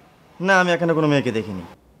দেখেননি? না, আমি এখানে কোনো মেয়েকে দেখিনি।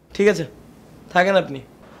 ঠিক আছে, থাকেন আপনি।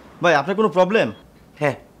 ভাই, আপনার কোনো প্রবলেম?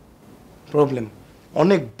 হ্যাঁ, প্রবলেম,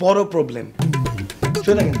 অনেক বড় প্রবলেম।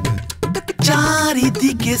 শুনে থাকেন।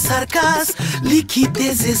 চারিদিকে সার্কাস,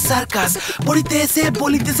 লিখিতেছে সার্কাস, পড়িতেছে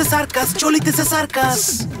বলিতেছে সার্কাস চলিতেছে সার্কাস।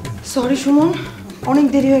 সরি সুমন, অনেক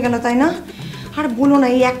দেরি হয়ে গেল তাই না? আর বলো না,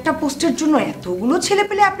 এই একটা পোস্টের জন্য এতগুলো ছেলে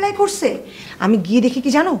পেলে অ্যাপ্লাই করছে। আমি গিয়ে দেখি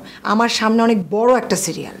কি জানো, আমার সামনে অনেক বড় একটা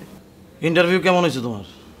সিরিয়াল। ইন্টারভিউ কেমন হয়েছে তোমার?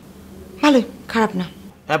 ভালোই, খারাপ না।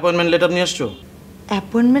 অ্যাপয়েন্টমেন্ট লেটার নিয়ে আসছো?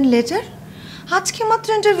 Appointment letter? আজকে মাত্র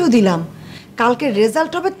ইন্টারভিউ দিলাম, কালকে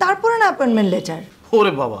রেজাল্ট হবে, তারপরে না অ্যাপয়েন্টমেন্ট লেটার।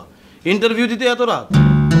 ওরে বাবা, ইন্টারভিউ দিতে এত রাত?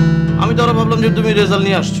 আমি তো আরো ভাবলাম যে তুমি রেজাল্ট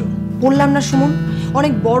নিয়ে আসছো। বললাম না সুমন,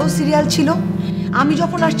 অনেক বড় সিরিয়াল ছিল। আমি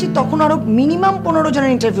যখন আসছি তখন আরো মিনিমাম 15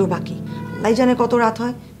 জনের ইন্টারভিউ বাকি। আল্লাহ জানে কত রাত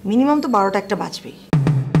হয়, মিনিমাম তো 12টা একটা বাজবেই।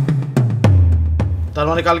 তার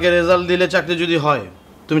মানে কালকে রেজাল্ট দিলে চাকরি যদি হয়,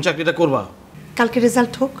 তুমি চাকরিটা করবা? কালকে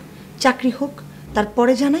রেজাল্ট হোক, চাকরি হোক,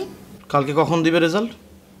 তারপরে জানাই। কালকে কখন দিবে রেজাল্ট?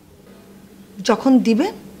 যখন দিবে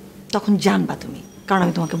তখন জানবা তুমি, কারণ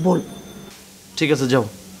আমি তোমাকে বলবো। ঠিক আছে, যাও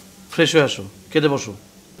ফ্রেশ হয়ে আসো, খেতে বসো।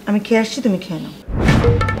 আমি খেয়ে আসছি, তুমি খেয়ে নাও।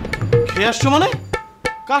 খেয়ে আসছো মানে?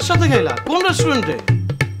 কার সাথে খাইলা? কোন রেস্টুরেন্টে?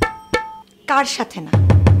 কার সাথে না,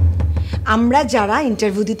 আমরা যারা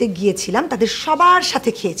ইন্টারভিউ দিতে গিয়েছিলাম তাদের সবার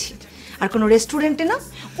সাথে খেয়েছি। আর কোনো রেস্টুরেন্টে না,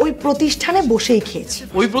 ওই প্রতিষ্ঠানে বসেই খেয়েছি।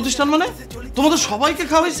 ওই প্রতিষ্ঠান মানে? তোমাদের সবাইকে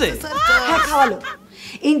খাওয়াইছে? হ্যাঁ, খাওয়ালো।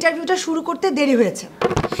 ইন্টারভিউটা শুরু করতে দেরি হয়েছে,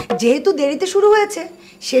 যেহেতু দেরিতে শুরু হয়েছে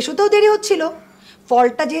শেষ হতেও দেরি হচ্ছিল।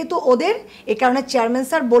 ফলটা যেহেতু ওদের, এ কারণে চেয়ারম্যান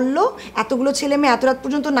স্যার বলল এতগুলো ছেলে মেয়ে এত রাত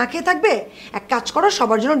পর্যন্ত না খেয়ে থাকবে, এক কাজ করো,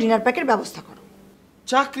 সবার জন্য ডিনার প্যাকের ব্যবস্থা করো।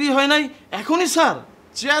 চাকরি হয় নাই এখনই স্যার?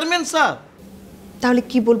 Chairman sir? তাহলে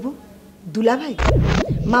কি বলবো? দুলা ভাই,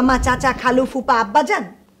 মামা, চাচা, খালু, ফুপা, আব্বা যান?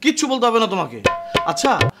 কিচ্ছু বলতে হবে না তোমাকে।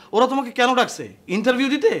 আচ্ছা, ওরা তোমাকে কেন ডাকছে? ইন্টারভিউ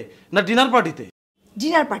দিতে না ডিনার পার্টিতে?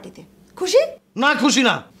 ডিনার পার্টিতে। খুশি? না, খুশি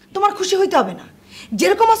না। তোমার খুশি হইতে হবে না,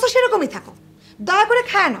 যেরকম আসো সেরকমই থাকো, দয়া করে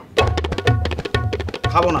খায় নাও।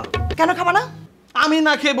 খাবো না। কেন খাবা না? আমি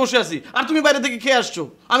না খেয়ে বসে আছি আর তুমি বাইরে থেকে খেয়ে আসছো,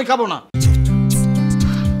 আমি খাবো না।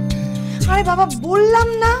 আরে বাবা বললাম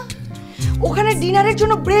না, ওখানে ডিনারের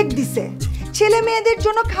জন্য ব্রেক দিছে, ছেলে মেয়েদের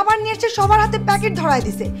জন্য খাবার নিয়ে এসে সবার হাতে প্যাকেট ধরায়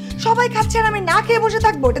দিছে, সবাই খাচ্ছে আর আমি না খেয়ে বসে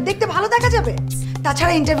থাকবো? এটা দেখতে ভালো দেখা যাবে?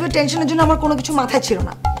 তাছাড়া ইন্টারভিউ টেনশনের জন্য আমার কোনো কিছু মাথায় ছিল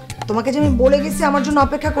না। তোমাকে যে আমি বলে গেছি আমার জন্য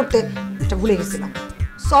অপেক্ষা করতে, এটা ভুলে গেছিলাম।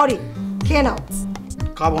 সরি, খেয়ে নাও।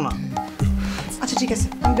 খাবো না। আচ্ছা ঠিক আছে,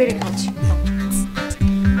 আমি বেড়ে খাচ্ছি।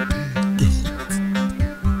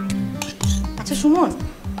 আচ্ছা সুমন,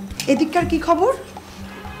 এদিককার কি খবর?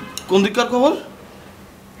 কোন দিককার খবর?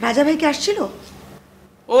 রাজা ভাই কি আসছিল?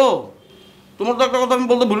 ও, তোমার তো একটা কথা আমি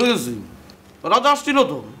বলতে ভুলে গেছি। রাজা আসছিল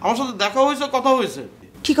তো, আমার সাথে দেখা হয়েছে, কথা হয়েছে।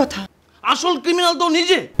 কি কথা? আসল ক্রিমিনাল তো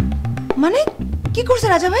নিজে। মানে কি করছে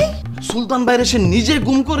রাজা ভাই? সুলতান ভাইরে সে নিজে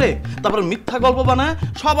গুম করে তারপর মিথ্যা গল্প বানায়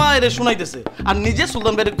সবাই রে শোনাইতেছে আর নিজে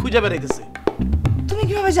সুলতান ভাইরে খুঁজে বেড়াইতেছে। তুমি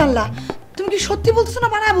কিভাবে জানলা? তুমি কি সত্যি বলতেছো না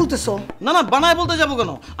বানায় বলতেছো? না না, বানায় বলতে যাবো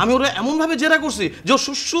কেন? আমি ওরা এমন ভাবে জেরা করছি যে ও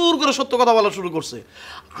সুর করে সত্য কথা বলা শুরু করছে।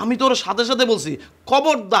 আমি তো ওর সাথে সাথে বলছি,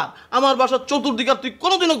 খবরদার আমার বাসার চতুর্দিকে তুই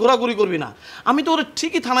কোনোদিনও ঘোরাঘুরি করবি না। আমি তো ওরা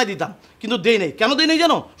ঠিকই থানায় দিতাম, কিন্তু দেই নাই। কেন দেই নাই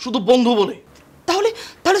জানো? শুধু বন্ধু বলে। তাহলে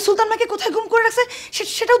তাহলে সুলতান ভাইকে কোথায় গুম করে রাখছে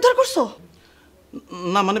সেটা উদ্ধার করছো?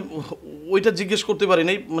 না মানে ওইটা জিজ্ঞেস করতে পারি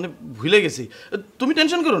নাই, মানে ভুলে গেছি। তুমি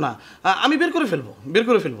টেনশন করো না, আমি বের করে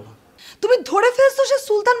ফেলবো। তুমি ধরে ফেলছো সে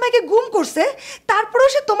সুলতান ভাইকে গুম করছে, তারপরেও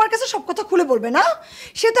সে তোমার কাছে সব কথা খুলে বলবে না?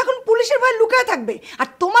 সে তো এখন পুলিশের ভয়ে লুকায় থাকবে, আর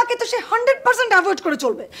তোমাকে তো সে 100% অ্যাভয়েড করে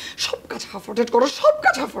চলবে। সব কাজ হাফ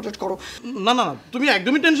হার্টেড করো। না না, তুমি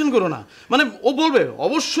একদমই টেনশন করো না। মানে ও বলবে,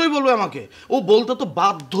 অবশ্যই বলবে আমাকে। ও বলতে তো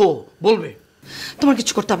বাধ্য, বলবে। তোমার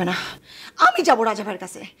কিছু করতে হবে না, আমি যাব রাজা ভাইয়ের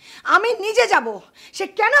কাছে, আমি নিজে যাব। সে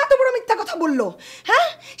কেন এত বড় মিথ্যা কথা বললো? হ্যাঁ,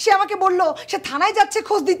 সে আমাকে বললো সে থানায় যাচ্ছে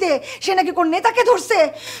খোঁজ দিতে, সে নাকি কোন নেতাকে ধরছে।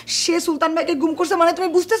 সে সুলতান ভাইকে গুম করছে, মানে তুমি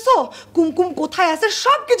বুঝতেছো কুমকুম কোথায় আছে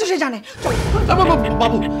সব কিছু সে জানে।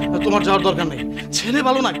 বাবু, তোমার যাওয়ার দরকার নেই। ছেলে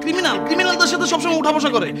ভালো না, ক্রিমিনালদের সাথে সবসময় উঠা বসা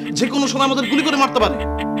করে, যে কোনো সময় আমাদের গুলি করে মারতে পারে।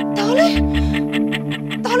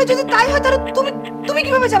 তাহলে যদি তাই হয়, তাহলে তুমি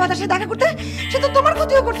কিভাবে যাবা তার সাথে দেখা করতে? সে তো তোমার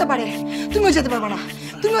ক্ষতিও করতে পারে। তুমিও যেতে পারবে না,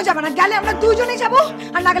 তুমিও যাবে না। গেলে আমরা দুইজনেই যাবো,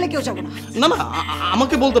 আর না গেলে কেউ যাবো না। না না,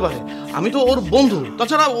 আমাকে বলতে পারে, আমি তো ওর বন্ধু।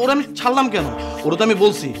 তাছাড়া ওরা আমি ছাড়লাম কেন? ওরা তো আমি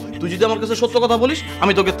বলছি, তুই যদি আমার কাছে সত্য কথা বলিস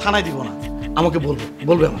আমি তোকে থানায় দিব না। আমাকে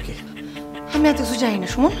বলবে আমাকে। আমি এত কিছু জানি না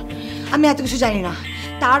সুমন, আমি এত কিছু জানি না।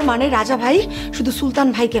 তার মানে রাজা ভাই শুধু সুলতান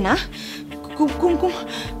ভাইকে না,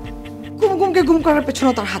 কুমকুমকে গুম করার পেছনে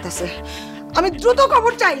তার হাত আছে। আমি দ্রুত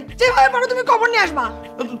খবর চাই, যেভাবে পারো তুমি খবর নিয়ে আসবা।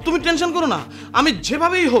 তুমি টেনশন করো না, আমি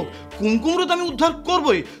যেভাবেই হোক কুমকুমরও তো আমি উদ্ধার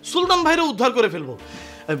করবই, সুলতান ভাইরও উদ্ধার করে ফেলবো।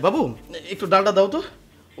 বাবু একটু ডালটা দাও তো,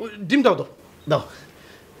 ওই ডিমটাও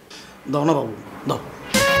দাও না বাবু, দাও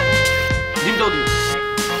ডিমটাও দিও।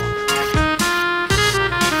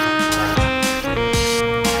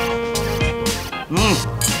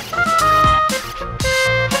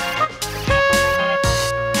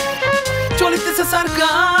 চলিতেছে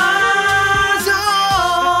সার্কাস,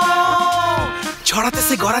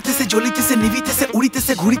 ছড়াতেছে গড়াতেছে জ্বলিতেছে নিভিতেছে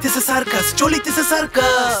উড়িতেছে ঘুরিতেছে সার্কাস, চলিতেছে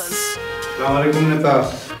সার্কাস। আসসালামু আলাইকুম নেতা।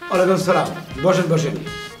 ওয়ালাইকুম আসসালাম। বসেন।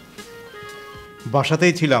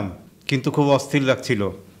 বাসাতেই ছিলাম, কিন্তু খুব অস্থির লাগছিল।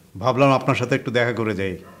 ভাবলাম আপনার সাথে একটু দেখা করে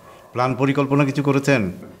যাই। প্ল্যান পরিকল্পনা কিছু করেছেন?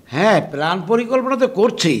 হ্যাঁ, প্ল্যান পরিকল্পনা তো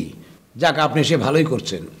করছি। যাক, আপনি সে ভালোই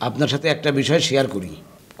করছেন। আপনার সাথে একটা বিষয় শেয়ার করি।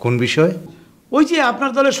 কোন বিষয়? ওই যে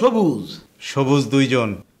আপনার দলে সবুজ 2 জন।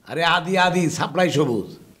 আরে আদি সাপ্লাই সবুজ।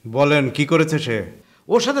 বলেন কি করেছে সে?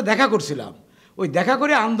 ওর সাথে দেখা করছিলাম। ওই দেখা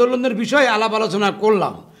করে আন্দোলনের বিষয়ে আলাপ আলোচনা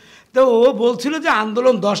করলাম। তো ও বলছিল যে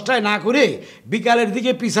আন্দোলন 10টায় না করে বিকালের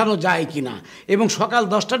দিকে পিছানো যায় কিনা, এবং সকাল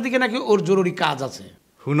 10টার দিকে নাকি ওর জরুরি কাজ আছে।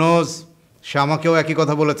 হু নোজ, সে আমাকেও একই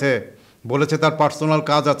কথা বলেছে তার পার্সোনাল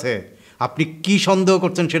কাজ আছে। আপনি কি সন্দেহ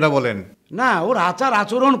করছেন সেটা বলেন। না, ওর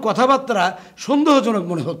আচরণ কথাবার্তা সন্দেহজনক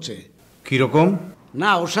মনে হচ্ছে। কীরকম? না,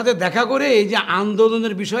 ওর সাথে দেখা করে এই যে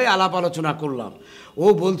আন্দোলনের বিষয়ে আলাপ আলোচনা করলাম। ও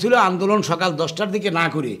বলছিল আন্দোলন সকাল 10টার দিকে না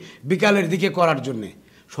করে বিকালের দিকে করার জন্যে।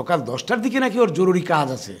 সকাল 10টার দিকে নাকি ওর জরুরি কাজ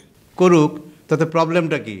আছে। করুক, তাতে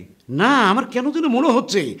প্রবলেমটা কি? না, আমার কেন যেন মনে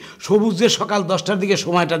হচ্ছে সবুজ যে সকাল 10টার দিকে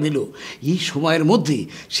সময়টা নিল, এই সময়ের মধ্যে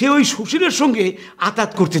সে ওই সুশীলের সঙ্গে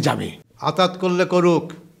আতাত করতে যাবে। আতাত করলে করুক,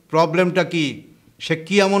 প্রবলেমটা কি? সে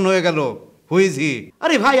কি এমন হয়ে গেল? Who is he?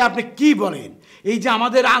 আরে ভাই, আপনি কি বলেন? এই যে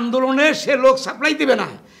আমাদের আন্দোলনে সে লোক সাপ্লাই দেবে না।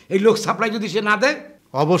 এই লোক সাপ্লাই যদি সে না দেয়?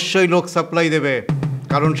 অবশ্যই লোক সাপ্লাই দেবে,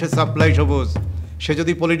 কারণ সে সাপ্লাই সবুজ। সে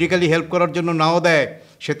যদি পলিটিক্যালি হেল্প করার জন্য নাও দেয়,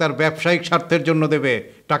 সে তার ব্যবসায়িক স্বার্থের জন্য দেবে।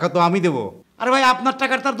 টাকা তো আমি দেব। আরে ভাই, আপনার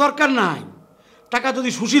টাকার তার দরকার নাই। টাকা যদি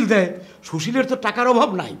সুশীল দেয়, সুশীলের তো টাকার অভাব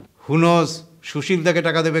নাই। হু নোজ, সুশীল তাকে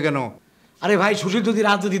টাকা দেবে কেন? আরে ভাই, সুশীল যদি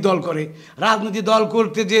রাজনীতি দল করে, রাজনীতি দল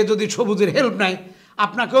করতে যেয়ে যদি সবুজের হেল্প নেয়,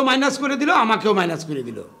 আপনাকেও মাইনাস করে দিল, আমাকেও মাইনাস করে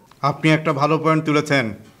দিল। আপনি একটা ভালো পয়েন্ট তুলেছেন,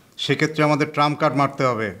 সেক্ষেত্রে আমাদের ট্রাম্প কার্ড মারতে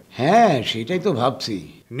হবে। হ্যাঁ, সেটাই তো ভাবছি।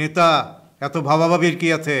 নেতা, এত ভাবাভাবির কি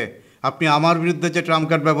আছে? আপনি আমার বিরুদ্ধে যে ট্রাম্প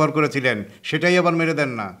কার্ড ব্যবহার করেছিলেন সেটাই আবার মেরে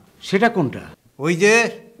দেন না। সেটা কোনটা? ওই যে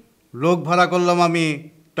লোক ভাড়া করলাম আমি,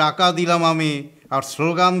 টাকা দিলাম আমি, আর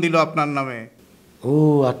স্লোগান দিল আপনার নামে। ও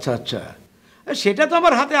আচ্ছা আচ্ছা, সেটা তো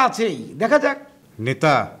আমার হাতে আছেই, দেখা যাক।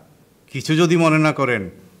 নেতা, কিছু যদি মনে না করেন,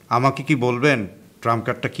 আমাকে কি বলবেন ট্রাম্প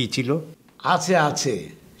কার্ডটা কী ছিল? আছে আছে,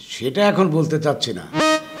 সেটা এখন বলতে চাচ্ছি না,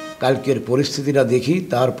 কালকের পরিস্থিতিটা দেখি,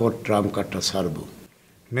 তারপর ট্রাম্প কার্ডটা ছাড়ব।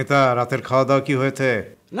 নেতা, রাতের খাওয়া দাওয়া কি হয়েছে?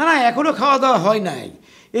 না না, এখনো খাওয়া দাওয়া হয় নাই,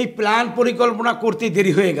 এই প্ল্যান পরিকল্পনা করতে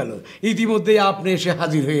দেরি হয়ে গেল, ইতিমধ্যেই আপনি এসে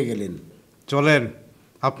হাজির হয়ে গেলেন। চলেন,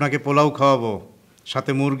 আপনাকে পোলাও খাওয়াবো,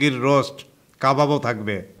 সাথে মুরগির রোস্ট, কাবাবও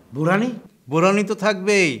থাকবে। বুড়ানি? বুড়ানি তো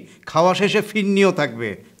থাকবেই, খাওয়া শেষে ফিরনিও থাকবে।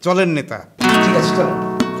 চলেন নেতা। ঠিক আছে, চলেন।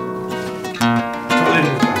 চলেন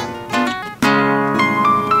নেতা।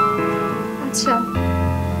 আচ্ছা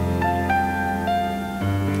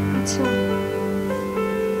আচ্ছা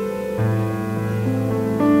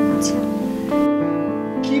আচ্ছা।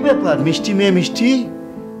 কি ব্যাপার মিষ্টি মেয়ে মিষ্টি,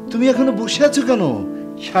 তুমি এখনো বসে আছো কেন?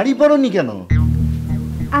 শাড়ি পরনি কেন?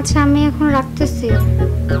 আচ্ছা, আমি এখন রাখতেছি।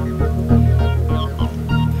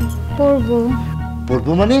 পরবো।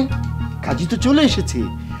 পরবো মানে? কাজী তো চলে এসেছে।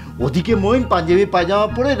 ওদিকে মইন পাঞ্জাবি পায়জামা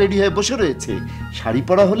পরে রেডি হয়ে বসে রয়েছে। শাড়ি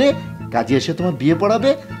পরা হলে কাজী এসে তোমার বিয়ে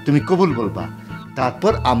পড়াবে, তুমি কবুল বলবা।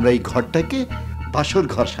 তারপর আমরা এই ঘরটাকে বাসর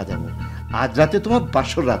ঘর সাজাবো। আজ রাতে তোমার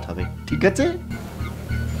বাসর রাত হবে, ঠিক আছে?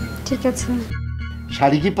 ঠিক আছে।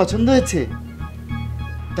 শাড়ি কি পছন্দ হয়েছে?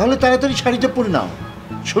 তাহলে তাড়াতাড়ি শাড়িটা পরে নাও।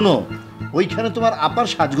 শোনো, ওইখানে তোমার আপার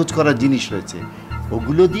সাজগোজ করার জিনিস রয়েছে,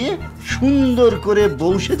 ওগুলো দিয়ে সুন্দর করে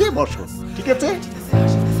বউ সেজে বসো, ঠিক আছে?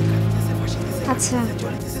 আচ্ছা।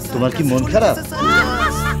 তোমার কি মন খারাপ?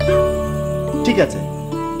 ঠিক আছে,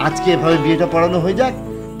 আজকে এভাবে বিয়েটা পড়ানো হয়ে যাক,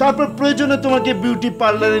 তারপর প্রয়োজনে তোমাকে বিউটি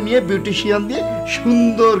পার্লারে নিয়ে বিউটিশিয়ান দিয়ে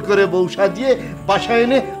সুন্দর করে বউ সাজিয়ে বাসায়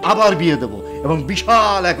এনে আবার বিয়ে দেবো এবং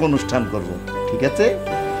বিশাল এক অনুষ্ঠান করব, ঠিক আছে?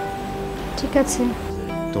 ঠিক আছে।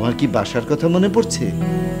 তোমার কি বাসার কথা মনে পড়ছে?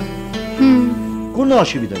 কোনো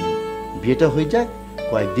অসুবিধা নেই, বিয়েটা হয়ে যাক,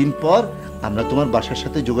 কয়েকদিন পর আমরা তোমার বাসার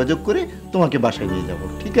সাথে যোগাযোগ করে তোমাকে বাসায় নিয়ে যাব,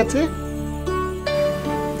 ঠিক আছে?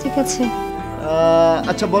 ঠিক আছে।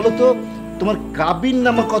 আচ্ছা বলো তো, তোমার কাবিন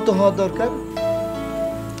নামা কত হওয়া দরকার?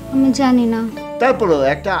 আমি জানি না। তারপরও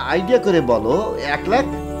একটা আইডিয়া করে বলো। 1 লাখ?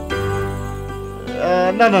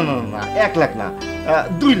 না না না না, 1 লাখ না,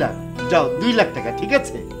 2 লাখ। যাও, 2 লাখ টাকা, ঠিক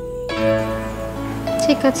আছে?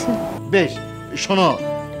 ঠিক আছে। বেশ, শোনো,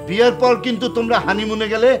 বিয়ের পর কিন্তু তোমরা হানিমুনে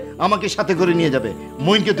গেলে আমাকে সাথে করে নিয়ে যাবে,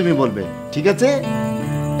 মইনকে তুমি বলবে, ঠিক আছে?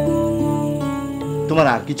 তোমার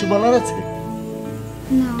আর কিছু বলার আছে?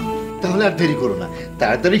 না। তাহলে আর দেরি করো না,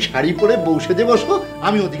 তাড়াতাড়ি শাড়ি পরে বউ সেজে বসো,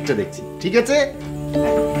 আমি ওদিকটা দেখছি, ঠিক আছে?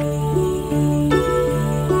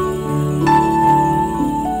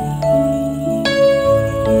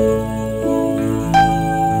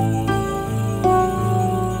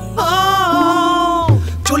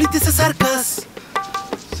 চলিতেছে সার্কাস।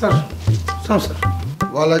 Sir sir.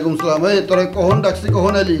 ওয়ালাইকুম সালাম। এই তোরা কখন ডাকছি,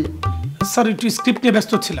 কখন এলি? স্যার একটু স্ক্রিপ্ট নিয়ে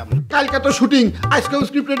ব্যস্ত ছিলাম। কালকে তো শুটিং, আজকেও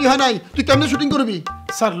স্ক্রিপ্ট রেডি হয় নাই, তুই কেমনে শুটিং করবি?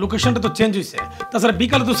 স্যার লোকেশনটা তো চেঞ্জ হয়েছে, তাছাড়া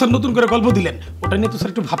বিকালে তো স্যার নতুন করে গল্প দিলেন, ওটা নিয়ে তো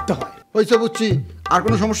স্যার একটু ভাবতে হয়। হয়েছে, বুঝছি। আর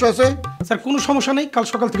কোনো সমস্যা আছে? স্যার কোনো সমস্যা নেই, কাল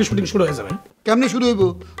সকাল থেকে শুটিং শুরু হয়ে যাবে। কেমনে শুরু হইব?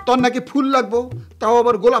 তোর নাকি ফুল লাগবো, তাও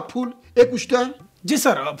আবার গোলাপ ফুল 21টা? জি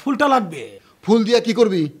স্যার, ফুলটা লাগবে। ফুল দিয়া কি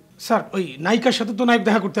করবি? স্যার ওই নায়িকার সাথে তো নায়ক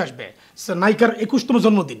দেখা করতে আসবে, স্যার নায়িকার 21তম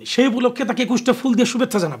জন্মদিন, সেই উপলক্ষে তাকে 21টা ফুল দিয়ে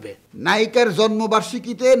শুভেচ্ছা জানাবে। নায়িকার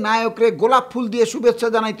জন্মবার্ষিকীতে নায়করে গোলাপ ফুল দিয়ে শুভেচ্ছা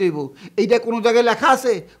জানাইতে হইব, এইটা কোনো জায়গায় লেখা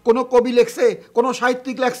আছে? কোনো কবি লেখছে, কোনো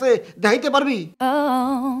সাহিত্যিক লেখছে? দেখাইতে পারবি?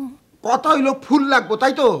 কথা হইল ফুল লাগবো,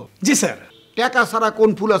 তাই তো? জি স্যার। টাকা ছাড়া কোন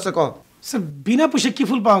ফুল আছে ক? স্যার বিনা পয়সা কি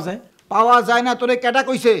ফুল পাওয়া যায়? পাওয়া যায় না তোরে কেটা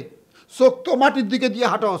কইছে? চোখ তো মাটির দিকে দিয়ে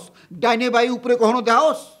হাঁটস, ডাইনে বাই উপরে কখনো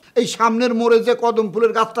দেহস? এই সামনের মোড়ে যে কদম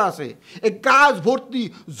ফুলের গাছটা আছে, এই গাছ ভর্তি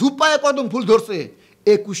ঝুপায় কদম ফুল ধরছে,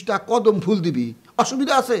 21টা কদম ফুল দিবি,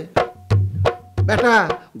 অসুবিধা আছে? বেটা,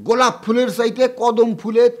 গোলাপ ফুলের চাইতে কদম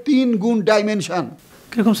ফুলে 3 গুণ ডাইমেনশন।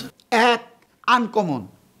 কিরকম স্যার? 1, আনকমন।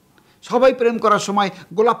 সবাই প্রেম করার সময়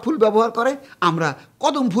গোলাপ ফুল ব্যবহার করে, আমরা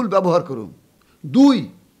কদম ফুল ব্যবহার করুন। 2,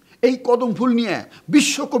 এই কদম ফুল নিয়ে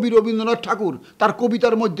বিশ্বকবি রবীন্দ্রনাথ ঠাকুর তার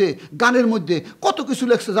কবিতার মধ্যে, গানের মধ্যে কত কিছু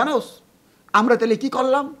লেখছে জানোস? আমরা তাহলে কি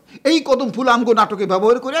করলাম? এই কদম ফুল আমগো নাটকে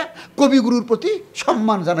ব্যবহার করে কবিগুরুর প্রতি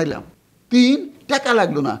সম্মান জানাইলাম। 3, টাকা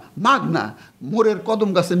লাগলো না, মাগ না, মোরের কদম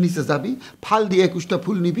গাছের নিচে যাবি, ফাল দিয়ে 21টা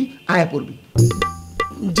ফুল নিবি, আয়া পড়বি।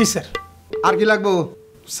 জি স্যার। আর কি লাগবো?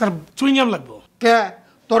 স্যার চুইংগাম লাগবো। কে?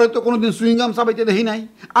 তোরে তো কোনোদিন সুইংগাম চাবাইতে দেখি নাই।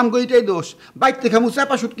 আমগো এইটাই দোষ, বাইক থেকে খামু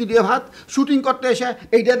চাপা শুটকি দিয়ে ভাত, শুটিং করতে এসে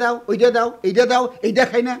এইটা দাও ওইটা দাও এইটা দাও, এইটা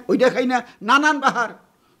খাই না ওইটা খাই না, নানান বাহার।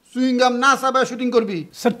 সুইংগাম না চাবায় শুটিং করবি?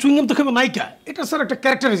 স্যার চুইংগাম তো খাবে নায়িকা, এটা স্যার একটা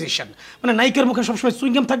ক্যারেক্টারাইজেশন, মানে নায়িকার মুখে সবসময়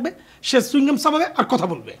চুইংগাম থাকবে, সে চুইংগাম চাবাবে আর কথা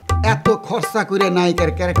বলবে। এত খরচা করে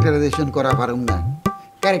নায়িকার ক্যারেক্টারাইজেশন করা পারুম না,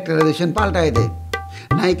 ক্যারেক্টারাইজেশন পাল্টায় দে।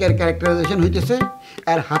 নায়িকার ক্যারেক্টারাইজেশন হইতেছে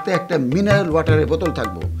আর হাতে একটা মিনারেল ওয়াটারের বোতল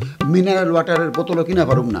থাকবো। মিনারেল ওয়াটারের বোতলও কিনা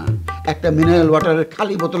পারুম না, একটা মিনারেল ওয়াটারের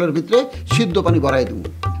খালি বোতলের ভিতরে সিদ্ধ পানি ভরাই দেবো।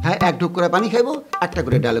 হ্যাঁ, এক ঢোক করে পানি খাইবো, একটা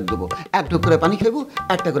করে ডায়লগ দেবো, এক ঢোক করে পানি খাইবো,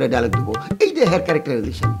 একটা করে ডায়লগ দেবো। এইটাই হেয়ার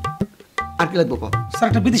ক্যারেক্টারাইজেশন। আর কি লাগবো? স্যার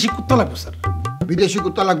একটা বিদেশি কুত্তা লাগবে স্যার। বিদেশি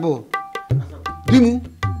কুত্তা লাগবো? দিমু।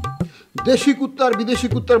 দেশি কুত্তা আর বিদেশি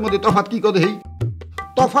কুত্তার মধ্যে তফাৎ কি কদে?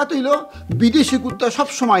 তফাৎ হইল বিদেশি কুত্তা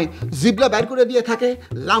সবসময় জিবলা বের করে দিয়ে থাকে,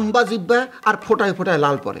 লম্বা জিব্বা আর ফোটায় ফোটায়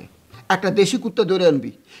লাল পরে। একটা দেশি কুত্তা ধরে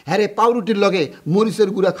আনবি, হ্যাঁ রে পাউরুটির লগে মরিচের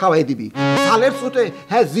গুঁড়া খাওয়াই দিবি, সালের ছোটে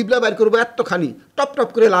হ্যাঁ জিবলা বের করবো এতখানি, টপ টপ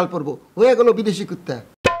করে লাল পরবো, হয়ে গেল বিদেশি কুত্তা।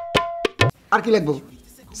 আর কি লাগবো?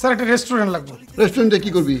 স্যার একটা রেস্টুরেন্ট লাগবে। রেস্টুরেন্টে কি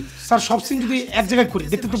করবি? স্যার সব সিন যদি এক জায়গায় করি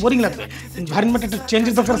দেখতে তো বোরিং লাগবে, ভারিনমেন্ট একটা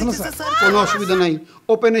চেঞ্জের দরকার আছে না স্যার? কোনো অসুবিধা নাই,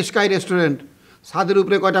 ওপেন স্কাই রেস্টুরেন্ট। ছাদের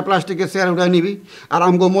উপরে কয়টা প্লাস্টিকের চেয়ার উঠায় নিবি, আর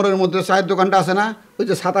আমগো মোড়ের মধ্যে চায়ের দোকানটা আছে না, ওই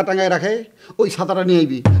যে ছাতা টাঙায় রাখে, ওই ছাতাটা নিয়ে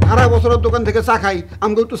আইবি। সারা বছরের দোকান থেকে চা খাই,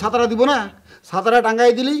 আমগো একটু ছাতাটা দিব না, ছাতাটা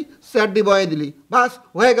টাঙাই দিলি, চেয়ার দিয়ে বয়াই দিলি, বাস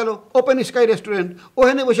হয়ে গেল ওপেন স্কাই রেস্টুরেন্ট।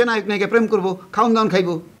 ওখানে বসে নায়ক নায়িকা প্রেম করবো, খাওন দাওন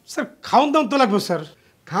খাইবো। স্যার খাওন দাওন তো লাগবে স্যার।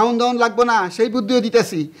 খাওন দাওন লাগবো না, সেই বুদ্ধিও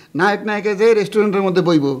দিতেছি। নায়ক নায়িকা যে রেস্টুরেন্টের মধ্যে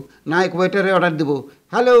বইব, নায়ক ওয়েটারে অর্ডার দেবো,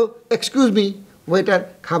 হ্যালো এক্সকিউজ মি, ওয়েটার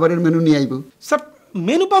খাবারের মেনু নিয়ে আইব। স্যার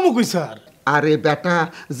মেনু পাবো কই স্যার? আরে বেটা,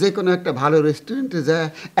 যে কোনো একটা ভালো রেস্টুরেন্টে যা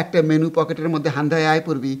একটা মেনু পকেটের মধ্যে হান্দায় আয়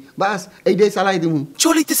পড়বি, বাস এইটাই চালাই দিব।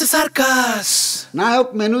 চলিতেছে সার্কাস। নায়ক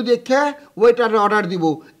মেনু দেখে ওয়েটারে অর্ডার দিব,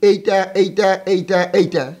 এইটা এইটা এইটা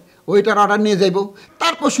এইটা, ওয়েটার অর্ডার নিয়ে যাইব,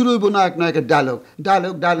 তারপর শুরু হইব নায়ক নায়কের dialogue.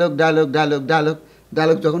 Dialogue dialogue dialogue dialogue dialogue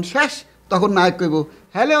dialogue যখন শেষ তখন নায়ক কইব,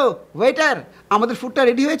 হ্যালো ওয়েটার, আমাদের ফুডটা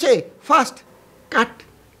রেডি হয়েছে, ফাস্ট কাট।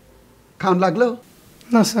 খাওন লাগলো?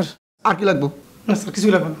 না স্যার। আর কি লাগবো? না স্যার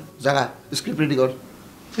কিছুই লাগবে না। জায়গা স্ক্রিপ্ট রেডি কর।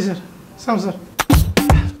 জি স্যার। সাম স্যার।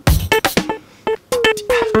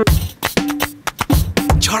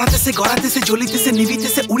 ছড়াতেছে গড়াতেছে জ্বলিতেছে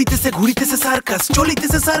নিভিতেছে উড়িতেছে ঘুরিতেছে সার্কাস।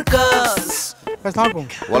 চলিতেছে সার্কাস।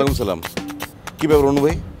 ওয়ালাইকুম সালাম। কি ব্যাপার অনু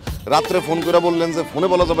ভাই, রাত্রে ফোন করে বললেন যে ফোনে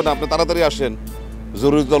বলা যাবে না, আপনি তাড়াতাড়ি আসেন।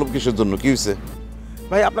 জরুরি তলব কিসের জন্য, কি হয়েছে?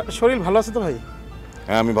 ভাই আপনার শরীর ভালো আছে তো ভাই?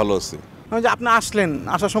 হ্যাঁ আমি ভালো আছি। যে আপনি আসলেন,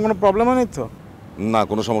 আসার সময় কোনো প্রবলেম নেই তো? না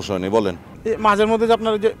কোনো সমস্যা নেই, বলেন। মাঝের মধ্যে যে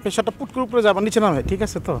আপনার যে প্রেশারটা পুট করে উপরে যাবার নিচে না ভাই, ঠিক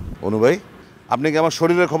আছে তো? অনু ভাই, আপনি কি আমার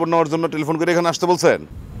শরীরের খবর নেওয়ার জন্য টেলিফোন করে এখানে আসতে বলছেন?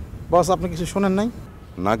 বস আপনি কিছু শোনেন নাই?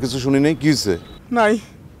 না কিছু শুনি নাই। কি হয়েছে? নাই।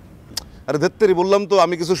 আরে ধেত্তেরি, বললাম তো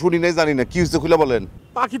আমি কিছু শুনি নাই, জানি না। কি হয়েছে খুলে বলেন।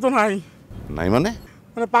 পাখি তো নাই। নাই মানে?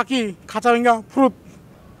 মানে পাখি খাঁচা ভেঙ্গা ফ্রুট।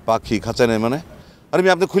 পাখি খাঁচা নেই মানে? আরে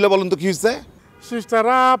আপনি খুলে বলেন তো কি হয়েছে।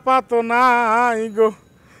 সিস্টারা পাতো নাই গো।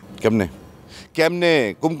 কেমনে কেমনে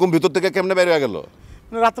কুমকুম ভিতর থেকে কেমনে বের হয়ে গেল?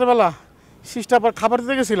 রাত্রেবেলা সিস্টার পর খাবার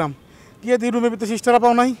দিতে গেছিলাম, গিয়ে দিয়ে রুমের ভিতরে সিস্টারা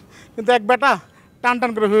পাও নাই, কিন্তু এক বেটা টান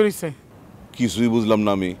টান করে হয়ে রয়েছে। কিছুই বুঝলাম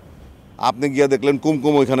না আমি। আপনি গিয়া দেখলেন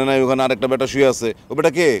কুমকুম ওইখানে নাই, ওখানে আরেকটা বেটা শুয়ে আছে। ও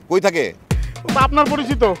বেটা কে, কই থাকে? আপনার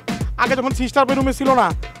পরিচিত। আগে যখন সিস্টার রুমে ছিল না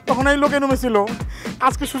তখন এই লোকের রুমে ছিল।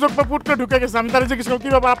 আজকে সুযোগ পা পুটকে ঢুকে গেছে। আমি তারা জিজ্ঞেস করলাম কি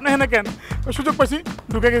ব্যাপার, আপনি হেনে কেন? সুযোগ পাইছি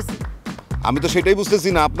ঢুকে গেছি। আমি তো সেটাই বুঝতেছি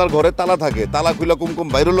না, আপনার ঘরে তালা থাকে, তালা খুলে কুমকুম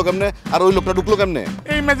বাইরে হলো কেমনে, আর ওই লোকটা ঢুকলো কেমনে?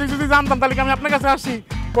 এই ম্যাজিক যদি জানতাম তাহলে আমি আপনার কাছে আসি।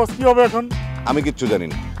 বস কি হবে এখন? আমি কিচ্ছু জানি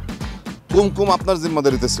না। কুমকুম আপনার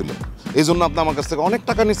জিম্মাদারিতে ছিল, এই জন্য আপনি আমার কাছ থেকে অনেক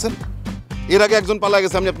টাকা নিচ্ছেন। এর আগে একজন পালা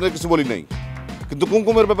গেছে, আমি আপনার কিছু বলি নাই, কিন্তু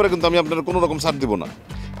কুমকুমের ব্যাপারে কিন্তু আমি আপনার কোনো রকম ছাড় দিব না।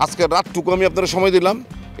 আজকে রাতটুকু আমি আপনার সময় দিলাম,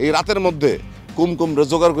 এই রাতের মধ্যে কুমকুম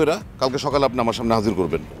জোগাড় করে কালকে সকালে আপনি আমার সামনে হাজির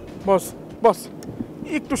করবেন। বস বস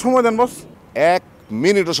একটু সময় দেন বস। 1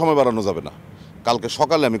 মিনিটও সময় বাড়ানো যাবে না। কালকে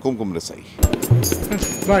সকালে আমি কুমকুম রে চাই।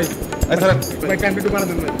 ভাই ভাই টাইম একটু বাড়া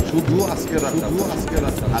দেন ভাই। শুধু আজকে রাত,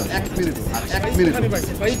 আর 1 মিনিট, আর 1 মিনিট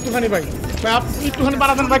ভাই একটুখানি ভাই আপনি একটুখানি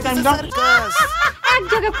বাড়া দেন ভাই টাইমটা। এক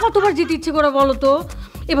জায়গায় কতবার যেতে ইচ্ছে করে বলো তো?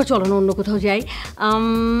 এবার চলো না অন্য কোথাও যাই,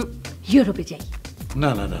 ইউরোপে যাই।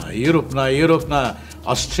 না না না, ইউরোপ না, ইউরোপ না,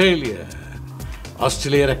 অস্ট্রেলিয়া।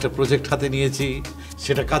 অস্ট্রেলিয়ার একটা প্রজেক্ট হাতে নিয়েছি,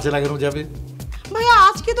 সেটা কাজে লাগানো যাবে। ভাইয়া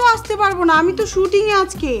আজকে তো আসতে পারবো না, আমি তো শুটিংয়ে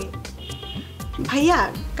আজকে। ভাইয়া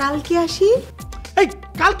কালকে আসি। এই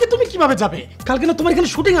কালকে তুমি কিভাবে যাবে? কালকে না তোমার এখানে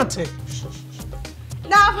শুটিং আছে।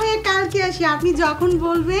 না ভাইয়া কালকে আসি, আপনি যখন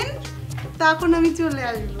বলবেন তখন আমি চলে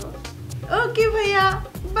আসবো। ওকে ভাইয়া,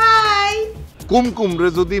 বাই। কুমকুম রে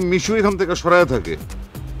যদি মিশু এখান থেকে সরায় থাকে,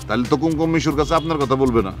 তাহলে তো কুমকুম মিশুর কাছে আপনার কথা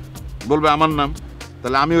বলবে না, বলবে আমার নাম।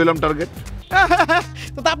 তাহলে আমি হইলাম টার্গেট।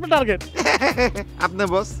 তো আপনার টার্গেট। আপনি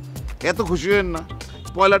বস এত খুশি হয়েন না,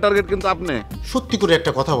 পয়লা টার্গেট কিন্তু আপনি। সত্যি করে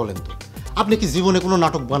একটা কথা বলেন তো, আপনি কি জীবনে কোনো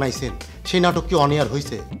নাটক বানাইছেন? সেই নাটক কি অনিয়ার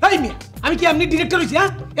হয়েছে? এই মিয়া, আমি কি এমনি ডিরেক্টর হইছি?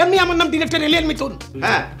 হ্যাঁ, এমনি আমার নাম ডিরেক্টর এলিয়ান মিথুন।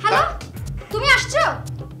 হ্যাঁ। হ্যালো, তুমি আসছো?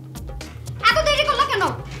 এত দেরি করলা কেন?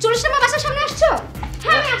 চল্লিশ আমার বাসার সামনে আসছো?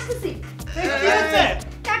 হ্যাঁ, আমি আসতেছি। কি হচ্ছে?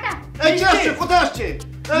 টাটা। এই কে আসছে? কোথায় আসছে?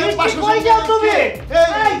 কই যাও তুমি?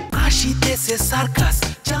 আসিতেছে সার্কাস,